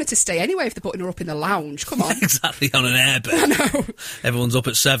again. didn't want her to stay anyway if they're putting her up in the lounge. Come on. Exactly, on an airbed. I know. Everyone's up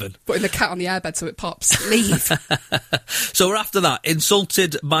at 7. Putting the cat on the airbed so it pops. Leave. So we're after that.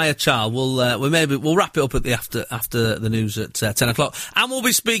 Insulted by a child. We'll wrap it up at the after the news at 10 o'clock. And we'll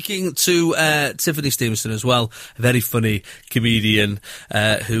be speaking to Tiffany Stevenson as well. A very funny comedian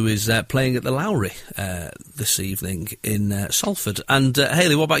who is playing at the Lowry this evening in Salford. And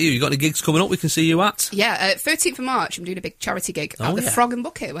Hayley, what about you? You got any gigs coming up we can see you at? Yeah, 13th of March, I'm doing a big charity gig at the yeah. Frog and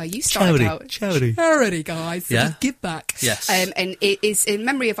Bucket, where you started out. Charity, guys. So Yeah. just give back. Yes. And it is in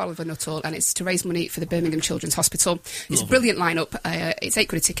memory of Oliver Nuttall, and it's to raise money for the Birmingham Children's Hospital. It's a brilliant lineup. It's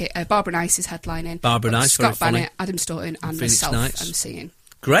 £8 a ticket. Barbara Nice is headlining. Barbara Nice, Scott very funny. Bennett, Adam Staunton, and Phoenix myself Nights. emceeing.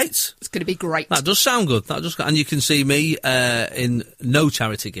 Great. It's going to be great. That does sound good. And you can see me in no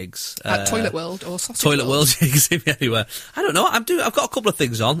charity gigs. At Toilet World or Sausage Toilet World, you can see me anywhere. I don't know. I've got a couple of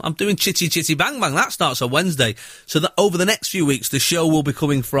things on. I'm doing Chitty Chitty Bang Bang. That starts on Wednesday. So that over the next few weeks, the show will be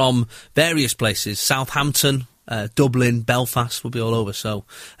coming from various places. Southampton, Dublin, Belfast, we'll be all over. So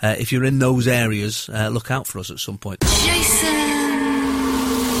if you're in those areas, look out for us at some point. Jason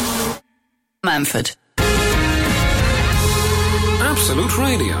Manford. Absolute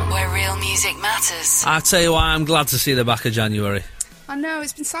Radio. Where real music matters. I tell you why I'm glad to see the back of January. I know,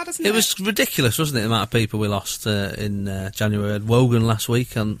 it's been sad, hasn't it? It was ridiculous, wasn't it, the amount of people we lost in January. We had Wogan last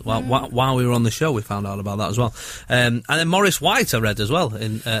week, and while we were on the show, we found out about that as well. And then Maurice White, I read as well,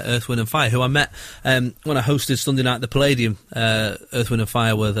 in Earth, Wind and Fire, who I met when I hosted Sunday night at the Palladium. Earth, Wind and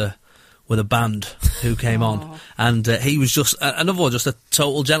Fire were the band who came on. And he was just, another one, just a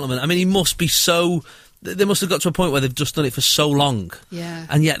total gentleman. I mean, he must be so... They must have got to a point where they've just done it for so long. Yeah.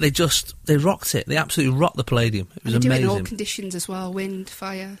 And yet they rocked it. They absolutely rocked the Palladium. It was and they amazing. do it in all conditions as well, wind,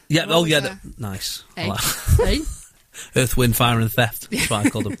 fire. Yeah, nice. Hey. Hey? Earth, Wind, Fire and Theft, that's what I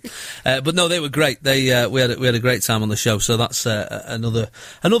called them. But no, they were great. We had a great time on the show, so that's another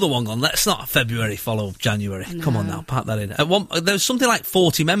one gone. Let's not February follow January. Come on now, pack that in. There was something like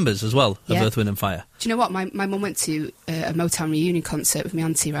 40 members as well of Earth, Wind and Fire. Do you know what? My mum went to a Motown reunion concert with my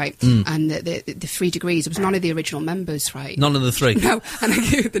auntie, right? And the 3 Degrees, it was none of the original members, right? None of the 3? No,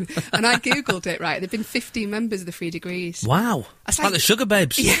 and I googled it, right? There've been 15 members of the 3 Degrees. Wow. It's like the Sugar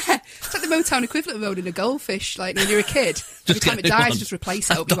Babes. Yeah. It's like the Motown equivalent of owning a goldfish, like when you're a kid. Every time it dies, just replace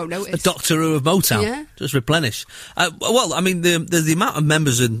it, hope you won't notice. A Doctor Who of Motown. Yeah. Just replenish. Well, I mean, the amount of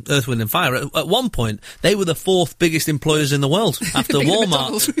members in Earth, Wind and Fire, at one point, they were the 4th biggest employers in the world, after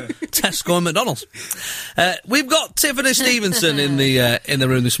Walmart, Tesco and McDonald's. We've got Tiffany Stevenson in the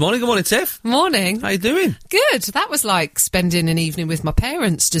room this morning. Good morning, Tiff. Morning. How you doing? Good. That was like spending an evening with my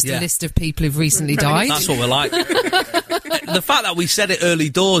parents, just a list of people who've recently died. That's what we're like. The fact that we said it early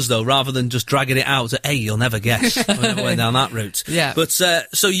doors, though, rather than just dragging it out to, hey, you'll never guess. We never went down that route. Yeah. But,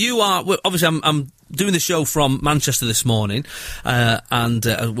 so you are, obviously I'm doing the show from Manchester this morning, and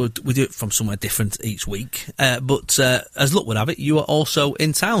we do it from somewhere different each week. But as luck would have it, you are also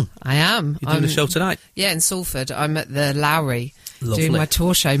in town. I am. You're doing the show tonight? Yeah, in Salford. I'm at the Lowry, Lovely. doing my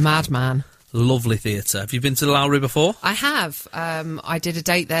tour show, Madman. Lovely theatre. Have you been to the Lowry before? I have. I did a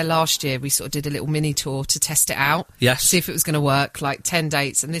date there last year. We sort of did a little mini tour to test it out. Yes. See if it was going to work, like 10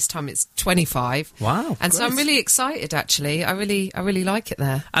 dates, and this time it's 25. Wow. And so I'm really excited, actually. I really like it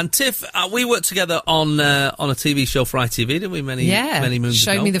there. And Tiff, we worked together on a TV show for ITV, didn't we, many moons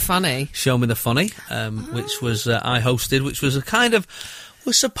ago? Show Me the Funny. Show Me the Funny, which was I hosted, which was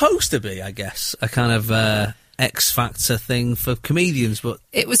was supposed to be, I guess, a kind of... X Factor thing for comedians, but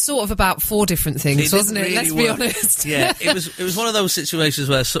it was sort of about 4 different things, wasn't it? Really Let's be honest. Yeah, it was one of those situations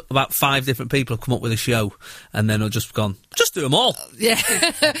where about 5 different people have come up with a show, and then have just gone, just do them all. Yeah,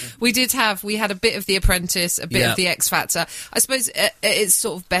 we had a bit of The Apprentice, a bit of The X Factor. I suppose it's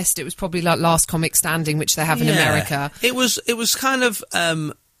sort of best. It was probably like Last Comic Standing, which they have in America. It was kind of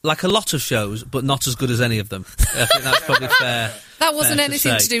like a lot of shows, but not as good as any of them. I think that's probably fair. That wasn't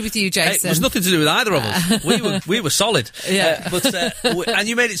anything to do with you, Jason. It was nothing to do with either of us. We were solid. Yeah. And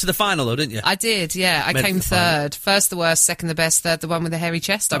you made it to the final, though, didn't you? I did, yeah. I came third. First the worst, second the best, third the one with the hairy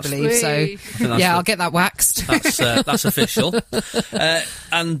chest, I believe. So, I'll get that waxed. That's official. You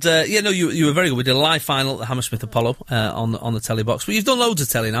were very good. We did a live final at Hammersmith Apollo on the telly box. But you've done loads of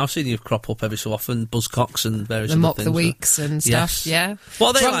telly now. I've seen you crop up every so often, Buzzcocks and various other Mock things. The Weeks and stuff, yeah.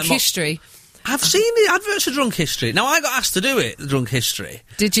 Well, Drunk History. I've seen the adverts for Drunk History. Now, I got asked to do it, Drunk History.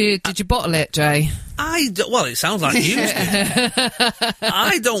 Did you bottle it, Jay? Well, it sounds like you used to.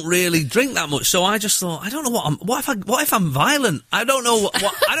 I don't really drink that much, so I just thought, I don't know what if I'm violent? I don't know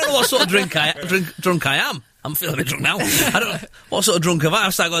what sort of drunk I am. I'm feeling a bit drunk now. I don't know what sort of drunk have I. I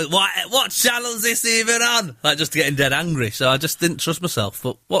was like going, what channel's this even on? Like just getting dead angry. So I just didn't trust myself.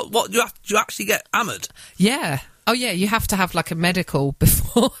 But what do you actually get hammered? Yeah. Oh yeah, you have to have like a medical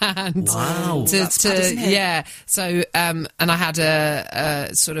beforehand. Wow, that's bad, isn't it? Yeah. So and I had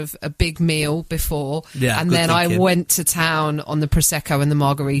a sort of a big meal before, and then I went to town on the prosecco and the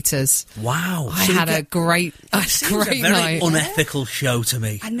margaritas. Wow, I had a great very night. Unethical show to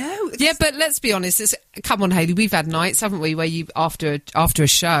me. I know. Yeah, but let's be honest. Come on, Hayley, we've had nights, haven't we, where you after a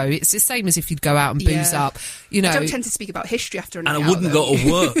show, it's the same as if you'd go out and booze up. You know, I don't tend to speak about history after a night and I wouldn't go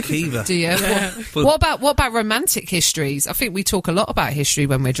to work either. Do you? Yeah. What about romantic histories? I think we talk a lot about history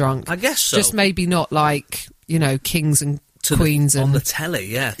when we're drunk. I guess so. Just maybe not like, kings and queens on the telly.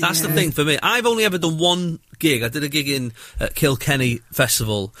 Yeah, that's the thing for me. I've only ever done one gig. I did a gig at Kilkenny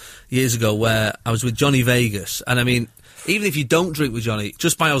Festival years ago where I was with Johnny Vegas, and I mean, even if you don't drink with Johnny,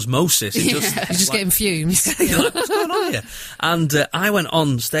 just by osmosis, you're just getting fumes. You're like, what's going on here? And I went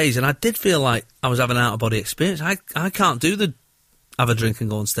on stage, and I did feel like I was having an out-of-body experience. I can't do the have a drink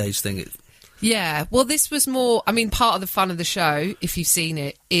and go on stage thing. Yeah, well, this was more... I mean, part of the fun of the show, if you've seen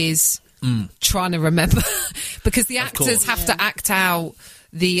it, is trying to remember because the actors have to act out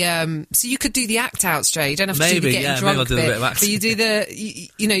the so you could do the act out straight. You don't have to do the getting drunk bit, but you do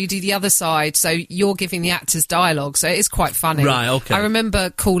you do the other side, so you're giving the actors dialogue, so it is quite funny. Right, okay. I remember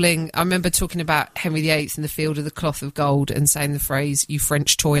talking about Henry VIII in the Field of the Cloth of Gold and saying the phrase, "You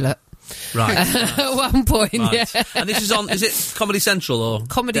French toilet." Right. At one point, yeah. And this is on, is it Comedy Central or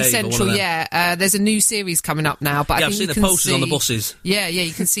Comedy Dave Central, yeah. There's a new series coming up now, but I think I've seen the posters on the buses. Yeah,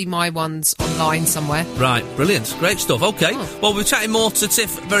 you can see my ones online somewhere. Right, brilliant. Great stuff. Okay. Well, we're chatting more to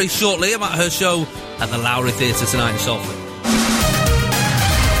Tiff very shortly about her show at the Lowry Theatre tonight in Salford.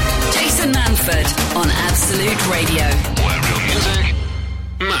 Jason Manford on Absolute Radio. Where real music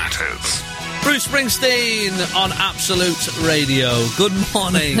matters. Bruce Springsteen on Absolute Radio. Good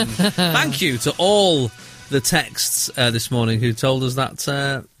morning. Thank you to all the texts this morning who told us that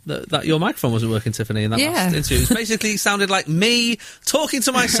your microphone wasn't working, Tiffany, in that last interview. It basically sounded like me talking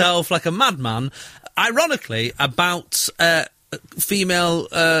to myself like a madman, ironically, about females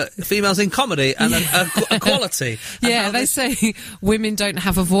in comedy and equality. Yeah, they say women don't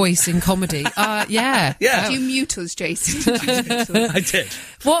have a voice in comedy. Yeah. Did you mute us, Jason? I did.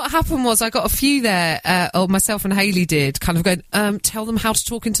 What happened was I got a few there, or myself and Hayley did, kind of going, tell them how to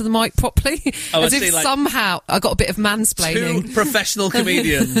talk into the mic properly. As if somehow I got a bit of mansplaining. Two professional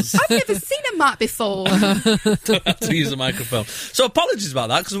comedians. I've never seen a mic before. Don't have to use a microphone. So apologies about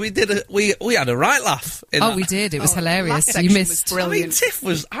that, because we had a right laugh. We did. It was hilarious. You missed. I mean, Tiff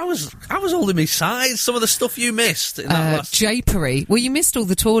I was holding me sides. Some of the stuff you missed in that last... Japery. Well, you missed all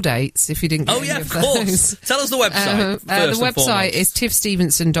the tour dates if you didn't get any of course. Tell us the website. The website is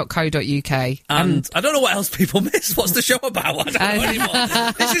tiffstevenson.co.uk. And I don't know what else people miss. What's the show about? I don't know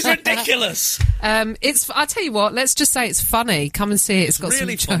anymore. This is ridiculous. I'll tell you what, let's just say it's funny. Come and see it. It's got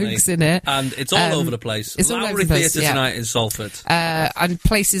really some jokes in it. And it's all over the place. It's all over Lowry the place, Theatre tonight in Salford. And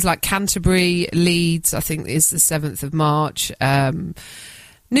places like Canterbury, Leeds, I think is the 7th of March.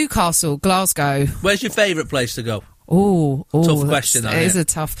 Newcastle, Glasgow. Where's your favourite place to go? Tough question. It is a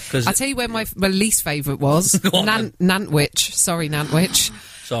tough. I'll tell you where my least favourite was. Nantwich. Sorry, Nantwich.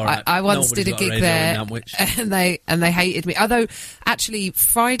 Right. I once did a gig there, and they hated me. Although, actually,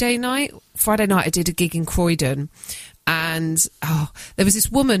 Friday night I did a gig in Croydon. And there was this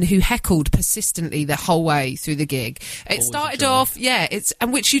woman who heckled persistently the whole way through the gig. It started off,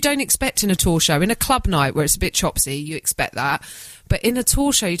 and which you don't expect in a tour show. In a club night where it's a bit chopsy, you expect that. But in a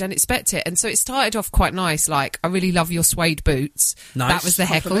tour show, you don't expect it. And so it started off quite nice, like, I really love your suede boots. Nice. That was the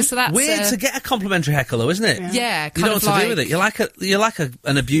heckle. So that's weird to get a complimentary heckle, though, isn't it? Yeah, you don't know what to do with it. You're like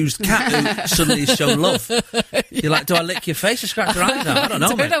an abused cat who suddenly is shown love. You're like, do I lick your face or scratch your eyes out? I don't know.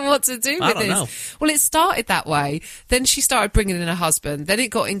 I don't know what to do with this. Know. Well, it started that way. Then she started bringing in her husband. Then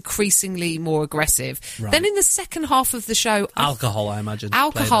it got increasingly more aggressive. Right. Then in the second half of the show, alcohol, I imagine.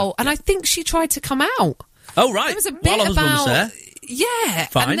 Alcohol, and I think she tried to come out. Oh right. There was a bit While about. Was there. Yeah,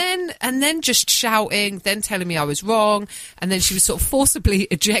 fine. and then just shouting, then telling me I was wrong, and then she was sort of forcibly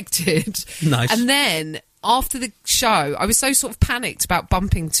ejected. Nice. And then after the show, I was so sort of panicked about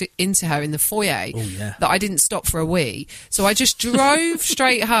bumping into her in the foyer that I didn't stop for a wee. So I just drove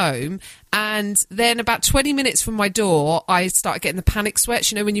straight home. And then about 20 minutes from my door, I started getting the panic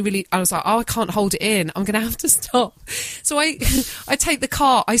sweats. You know, when I was like, I can't hold it in. I'm going to have to stop. So I take the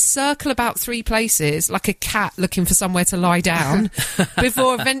car. I circle about 3 places like a cat looking for somewhere to lie down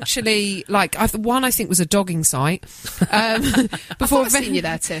before eventually, like, one I think was a dogging site. Before I've seen you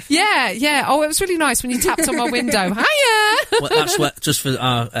there, Tiff. Yeah. Oh, it was really nice when you tapped on my window. Hiya! Well, that's where, just for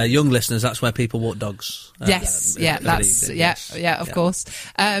our young listeners, that's where people walk dogs. Yes, of course.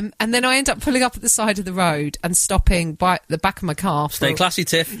 And then I end up pulling up at the side of the road and stopping by the back of my car. Stay classy,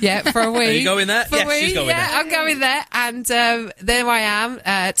 Tiff. Yeah, for a wee. Are you going there? Yes, she's going there. I'm going there. And there I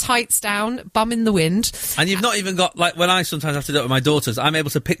am, tights down, bum in the wind. And you've not even got, like, when I sometimes have to do it with my daughters, I'm able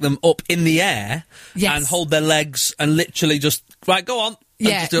to pick them up in the air and hold their legs and literally just, right, go on.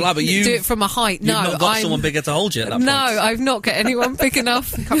 Yeah, just do it from a height. No, you've not got someone bigger to hold you at that point. No, I've not got anyone big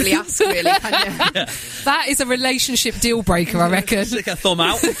enough. Can't really ask, really, can you? Yeah. That is a relationship deal breaker, I reckon. Stick a thumb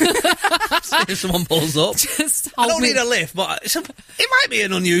out. If someone pulls up. I don't need a lift, but it might be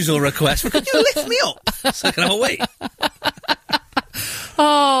an unusual request. But could you lift me up so I can have a wait?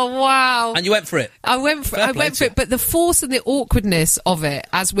 Oh, wow. And you went for it? I went for it, but the force and the awkwardness of it,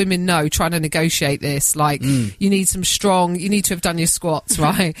 as women know, trying to negotiate this, like, you need to have done your squats,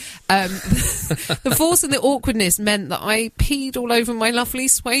 right? The force and the awkwardness meant that I peed all over my lovely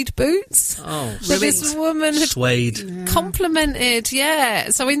suede boots. Oh, so this woman had suede. Complimented,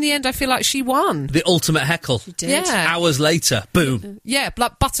 So in the end, I feel like she won. The ultimate heckle. She did. Yeah. Hours later, boom. Yeah,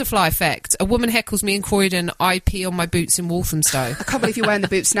 like butterfly effect. A woman heckles me in Croydon, I pee on my boots in Walthamstow. I can't believe you wearing the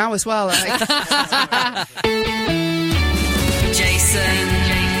boots now as well. Jason.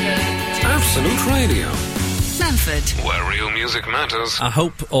 Absolute Radio, Manford. where real music matters. I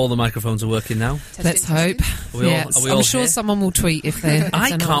hope all the microphones are working now. Let's hope. Are we all I'm sure here? someone will tweet if they're.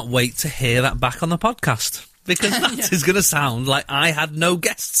 I can't wait to hear that back on the podcast. Because that is going to sound like I had no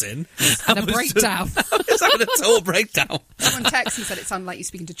guests in. And a breakdown. I was having a total breakdown. Someone texted and said it sounded like you're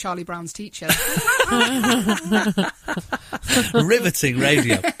speaking to Charlie Brown's teacher. Riveting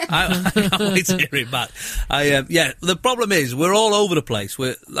radio. I can't wait to hear it back. The problem is we're all over the place.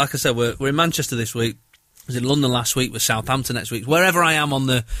 Like I said, we're in Manchester this week. I was in London last week, with Southampton next week. Wherever I am on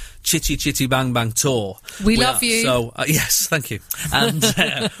the Chitty Chitty Bang Bang tour, we love you. So yes, thank you. And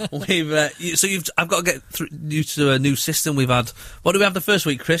I've got to get used to a new system. We've had, what did we have the first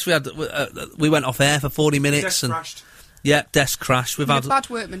week, Chris? We went off air for 40 minutes Desk and crashed. Yeah, desk crash. We've had The bad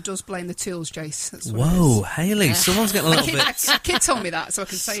workman does blame the tools, Jace. That's what Whoa, it is. Hayley, someone's getting a little bit. A kid told me that, so I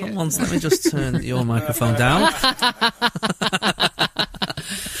can say it. Let me just turn your microphone down.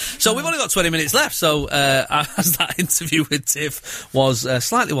 So we've only got 20 minutes left, so as that interview with Tiff was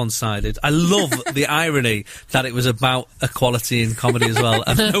slightly one-sided, I love the irony that it was about equality in comedy as well,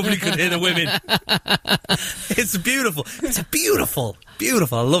 and nobody could hear the women. It's beautiful. It's beautiful.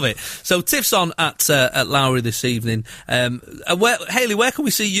 I love it. So Tiff's on at Lowry this evening. Hayley, where can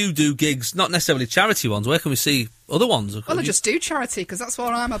we see you do gigs? Not necessarily charity ones. Where can we see other ones? Well, I just do charity, because that's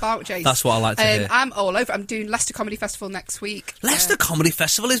what I'm about, Jace. That's what I like to hear. I'm all over. I'm doing Leicester Comedy Festival next week. Leicester Comedy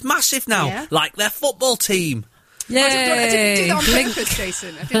Festival is massive now, Yeah. like their football team. Yay! I didn't do that on purpose,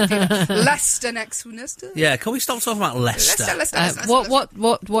 Jason. I didn't do that. Leicester next one. Leicester. Yeah, can we stop talking about Leicester? Leicester.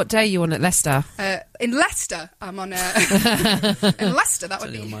 What day are you on at Leicester? In Leicester, I'm on. In Leicester, that would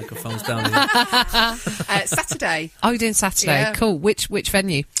Turn your be microphones down. Here. Saturday. Oh, you're doing Saturday. Yeah. Cool. Which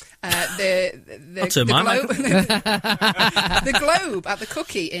venue? The turn my Globe. The Globe at the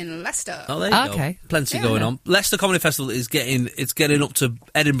Cookie in Leicester. Oh, there you go. Okay. Plenty going on. Leicester Comedy Festival is getting up to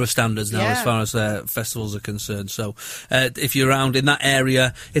Edinburgh standards now, Yeah. as far as festivals are concerned. So, if you're around in that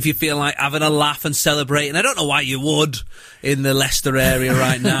area, if you feel like having a laugh and celebrating, I don't know why you would in the Leicester area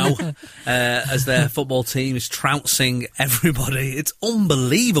right now, as their football team is trouncing everybody. It's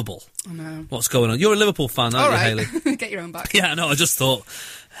unbelievable. I know. What's going on? You're a Liverpool fan, aren't All you, right. Hayley? Get your own back. Yeah, no, I just thought,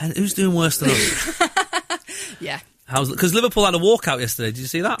 who's doing worse than us? Yeah. Because Liverpool had a walkout yesterday. Did you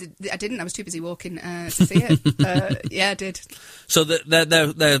see that? I didn't. I was too busy walking to see it. Yeah, I did. So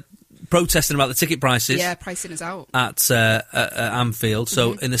they're protesting about the ticket prices. Yeah, pricing is out. At Anfield.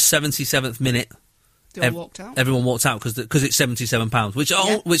 So in the 77th minute, They all walked out. everyone walked out because it's £77, which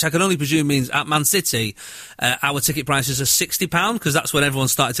I can only presume means at Man City, our ticket prices are £60 because that's when everyone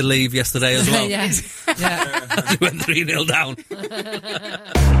started to leave yesterday as well. Yeah. We went 3-0 down.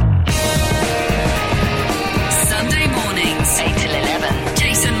 Sunday mornings, 8 till 11.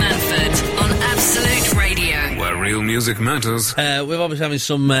 Jason Manford on Absolute Radio. Where real music matters. We're obviously having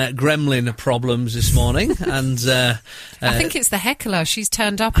some gremlin problems this morning, and I think it's the heckler. She's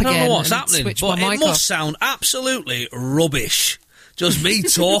turned up I again. don't know what's and happening, switched but my it mic must sound absolutely rubbish. Just me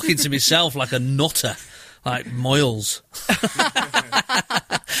talking to myself like a nutter, like Moyles.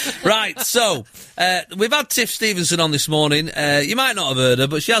 Right, so we've had Tiff Stevenson on this morning. You might not have heard her,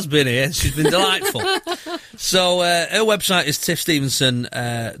 but she has been here. She's been delightful. So her website is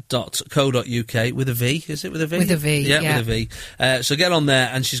tiffstevenson.co.uk with a V, is it with a V? With a V, yeah. With a V. So get on there,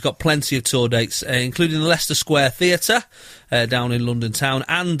 and she's got plenty of tour dates, including the Leicester Square Theatre down in London town,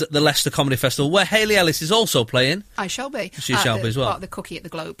 and the Leicester Comedy Festival, where Hayley Ellis is also playing. I shall be. She shall be as well. Part of the Cookie at the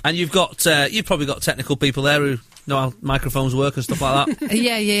Globe. And you've probably got technical people there who know how microphones work and stuff like that.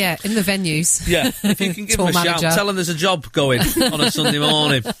 Yeah. In the venues. Yeah, if you can give them a shout, tell them there's a job going on a Sunday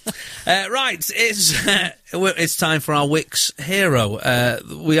morning. Right, it's time for our Wix hero. I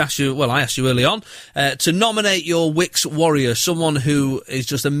asked you early on to nominate your Wix warrior, someone who is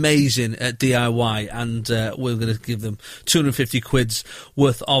just amazing at DIY, and we're going to give them 250 quid's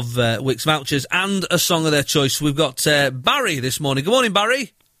worth of Wix vouchers and a song of their choice. We've got Barry this morning. Good morning,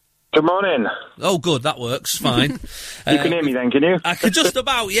 Barry. Good morning. Oh, good, that works, fine. You can hear me then, can you? I could just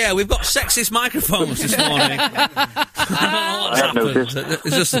about, yeah, we've got sexist microphones this morning. I don't know what's happened.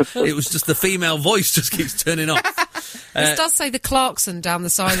 It was just the female voice just keeps turning off. This does say the Clarkson down the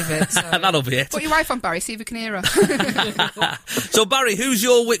side of it. So. That'll be it. Put your wife on, Barry, see if you can hear her. So, Barry, who's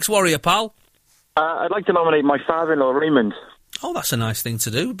your Wix warrior, pal? I'd like to nominate my father-in-law, Raymond. Oh, that's a nice thing to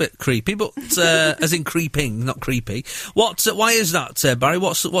do. A bit creepy, but as in creeping, not creepy. Why is that, Barry?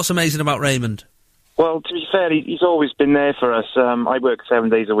 What's amazing about Raymond? Well, to be fair, he's always been there for us. I work 7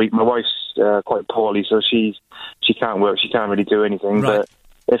 days a week. My wife's quite poorly, so she can't work. She can't really do anything. Right.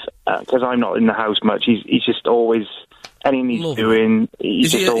 But because I'm not in the house much, he's just always anything he's Lovely. doing, he's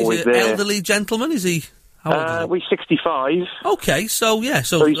Is just always he an there. elderly gentleman? Is he? How old is he? Well, he's 65. Okay, so he's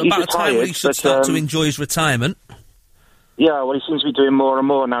about a time when retired, he should but, start to enjoy his retirement. Yeah, well, he seems to be doing more and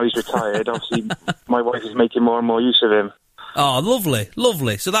more now he's retired. Obviously, my wife is making more and more use of him. Oh, lovely,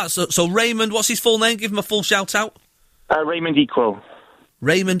 lovely. So that's so Raymond. What's his full name? Give him a full shout out. Raymond Equal.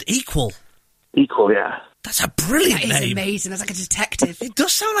 Raymond Equal. Equal, yeah. That's a brilliant That is name. amazing. That's like a detective. It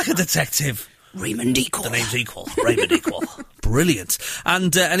does sound like a detective. Raymond Equal. The name's Equal. Raymond Equal. Brilliant.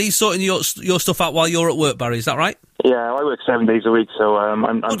 And he's sorting your stuff out while you're at work, Barry. Is that right? Yeah, I work 7 days a week, so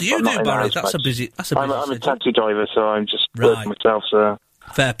What do you I'm not do, in the Barry? house That's a much. busy. I'm a schedule. taxi driver, so I'm just Right. working myself. So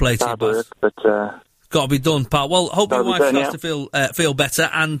Fair play to you, hard both. work, but Got to be done, pal. Well, hope your Gotta be wife done, starts to feel better.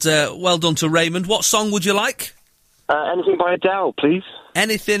 And well done to Raymond. What song would you like? anything by Adele, please.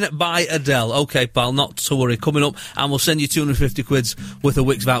 Anything by Adele. Okay, pal, not to worry. Coming up, and we'll send you 250 quid's worth of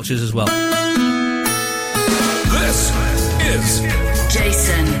Wix vouchers as well. This is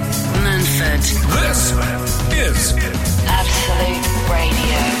Jason Manford. This is Absolute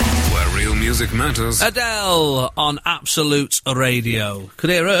Radio. where real music matters. Adele on Absolute Radio. Could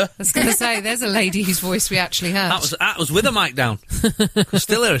hear her. I was going to say, there's a lady whose voice we actually heard. That was with her mic down. Could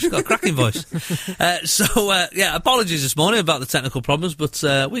still hear her. She's got a cracking voice. Yeah, apologies this morning about the technical problems, but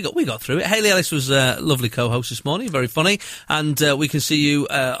we got through it. Hayley Ellis was a lovely co-host this morning, very funny, and we can see you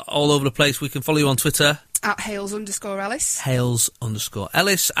all over the place. We can follow you on Twitter. At Hales_Ellis.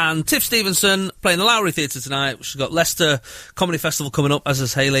 Hales_Ellis, and Tiff Stevenson playing the Lowry Theatre tonight. She's got Leicester Comedy Festival coming up, as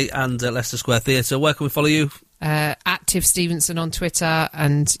is Hayley, and Leicester Square Theatre. Where can we follow you? At Tiff Stevenson on Twitter,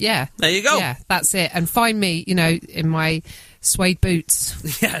 and yeah. There you go. Yeah, that's it. And find me, in my suede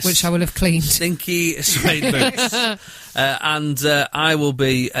boots, Yes. which I will have cleaned. Stinky suede boots. And I will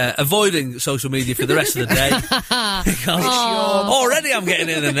be avoiding social media for the rest of the day. Because already I'm getting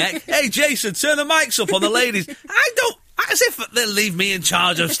in the neck. Hey, Jason, turn the mics up on the ladies. As if they'll leave me in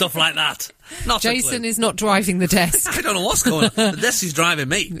charge of stuff like that. Not a clue. Jason is not driving the desk. I don't know what's going on. The desk is driving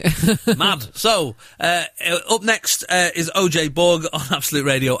me. Mad. So, up next is OJ Borg on Absolute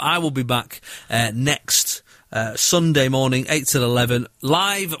Radio. I will be back next Sunday morning, 8 till 11,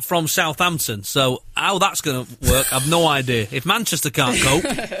 live from Southampton. So, how that's going to work, I've no idea. If Manchester can't cope,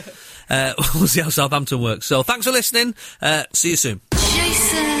 we'll see how Southampton works. So, thanks for listening. See you soon.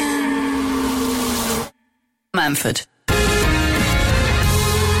 Jason Manford.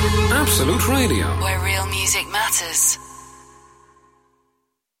 Absolute Radio. Where real music matters.